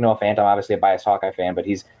really like Noah Fant. I'm obviously a biased Hawkeye fan, but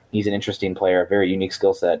he's an interesting player, a very unique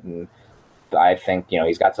skill set, and I think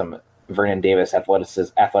he's got some Vernon Davis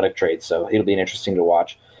athletic traits, so it'll be interesting to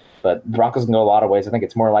watch. But the Broncos can go a lot of ways. I think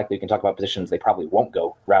it's more likely you can talk about positions they probably won't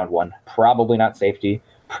go round 1. Probably not safety,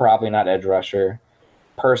 probably not edge rusher.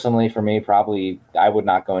 Personally, for me, probably I would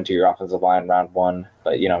not go into your offensive line round 1,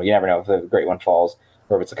 but you never know if a great one falls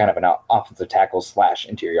or if it's a kind of an offensive tackle /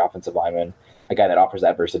 interior offensive lineman, a guy that offers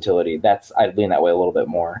that versatility. I'd lean that way a little bit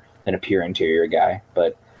more than a pure interior guy.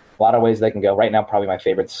 But a lot of ways they can go. Right now, probably my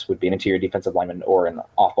favorites would be an interior defensive lineman or an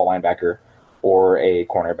off-ball linebacker or a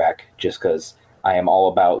cornerback, just because I am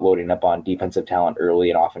all about loading up on defensive talent early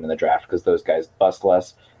and often in the draft because those guys bust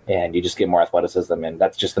less and you just get more athleticism, and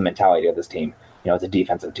that's just the mentality of this team. It's a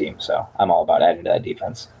defensive team, so I'm all about adding to that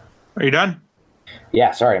defense. Are you done?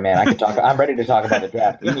 Yeah, sorry, man. I can talk. I'm ready to talk about the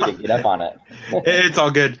draft. You need to get up on it. It's all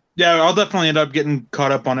good. Yeah, I'll definitely end up getting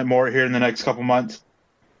caught up on it more here in the next couple months.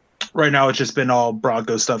 Right now, it's just been all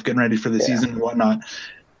Broncos stuff, getting ready for the season and whatnot.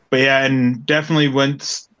 But yeah, and definitely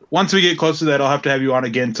once we get close to that, I'll have to have you on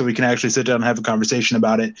again so we can actually sit down and have a conversation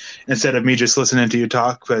about it instead of me just listening to you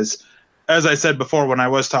talk. Because as I said before when I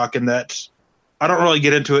was talking, that I don't really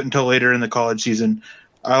get into it until later in the college season.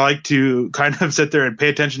 I like to kind of sit there and pay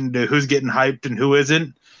attention to who's getting hyped and who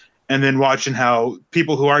isn't, and then watching how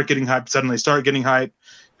people who aren't getting hyped suddenly start getting hyped,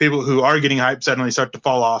 people who are getting hyped suddenly start to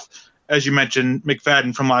fall off. As you mentioned,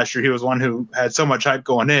 McFadden from last year, he was one who had so much hype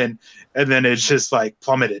going in, and then it's just like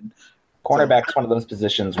plummeted. Cornerback's one of those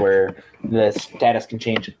positions where the status can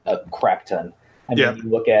change a crap ton. You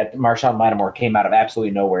look at Marshawn Lattimore, came out of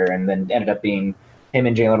absolutely nowhere and then ended up being him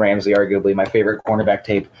and Jalen Ramsey, arguably my favorite cornerback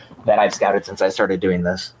tape that I've scouted since I started doing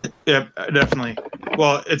this. Yep, definitely.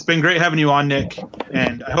 Well, it's been great having you on, Nick,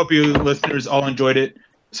 and I hope you listeners all enjoyed it.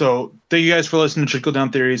 So thank you guys for listening to Trickle Down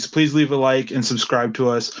Theories. Please leave a like and subscribe to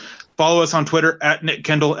us. Follow us on Twitter at Nick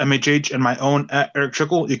Kendell, MHH, and my own at Eric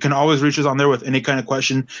Trickle. You can always reach us on there with any kind of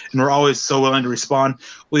question, and we're always so willing to respond.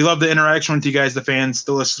 We love the interaction with you guys, the fans,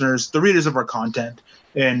 the listeners, the readers of our content.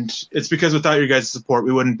 And it's because without your guys' support,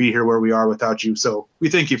 we wouldn't be here where we are without you. So we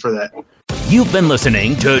thank you for that. You've been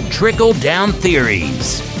listening to Trickle Down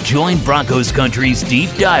Theories. Join Broncos Country's deep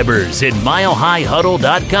divers at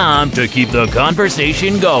milehighhuddle.com to keep the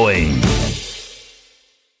conversation going.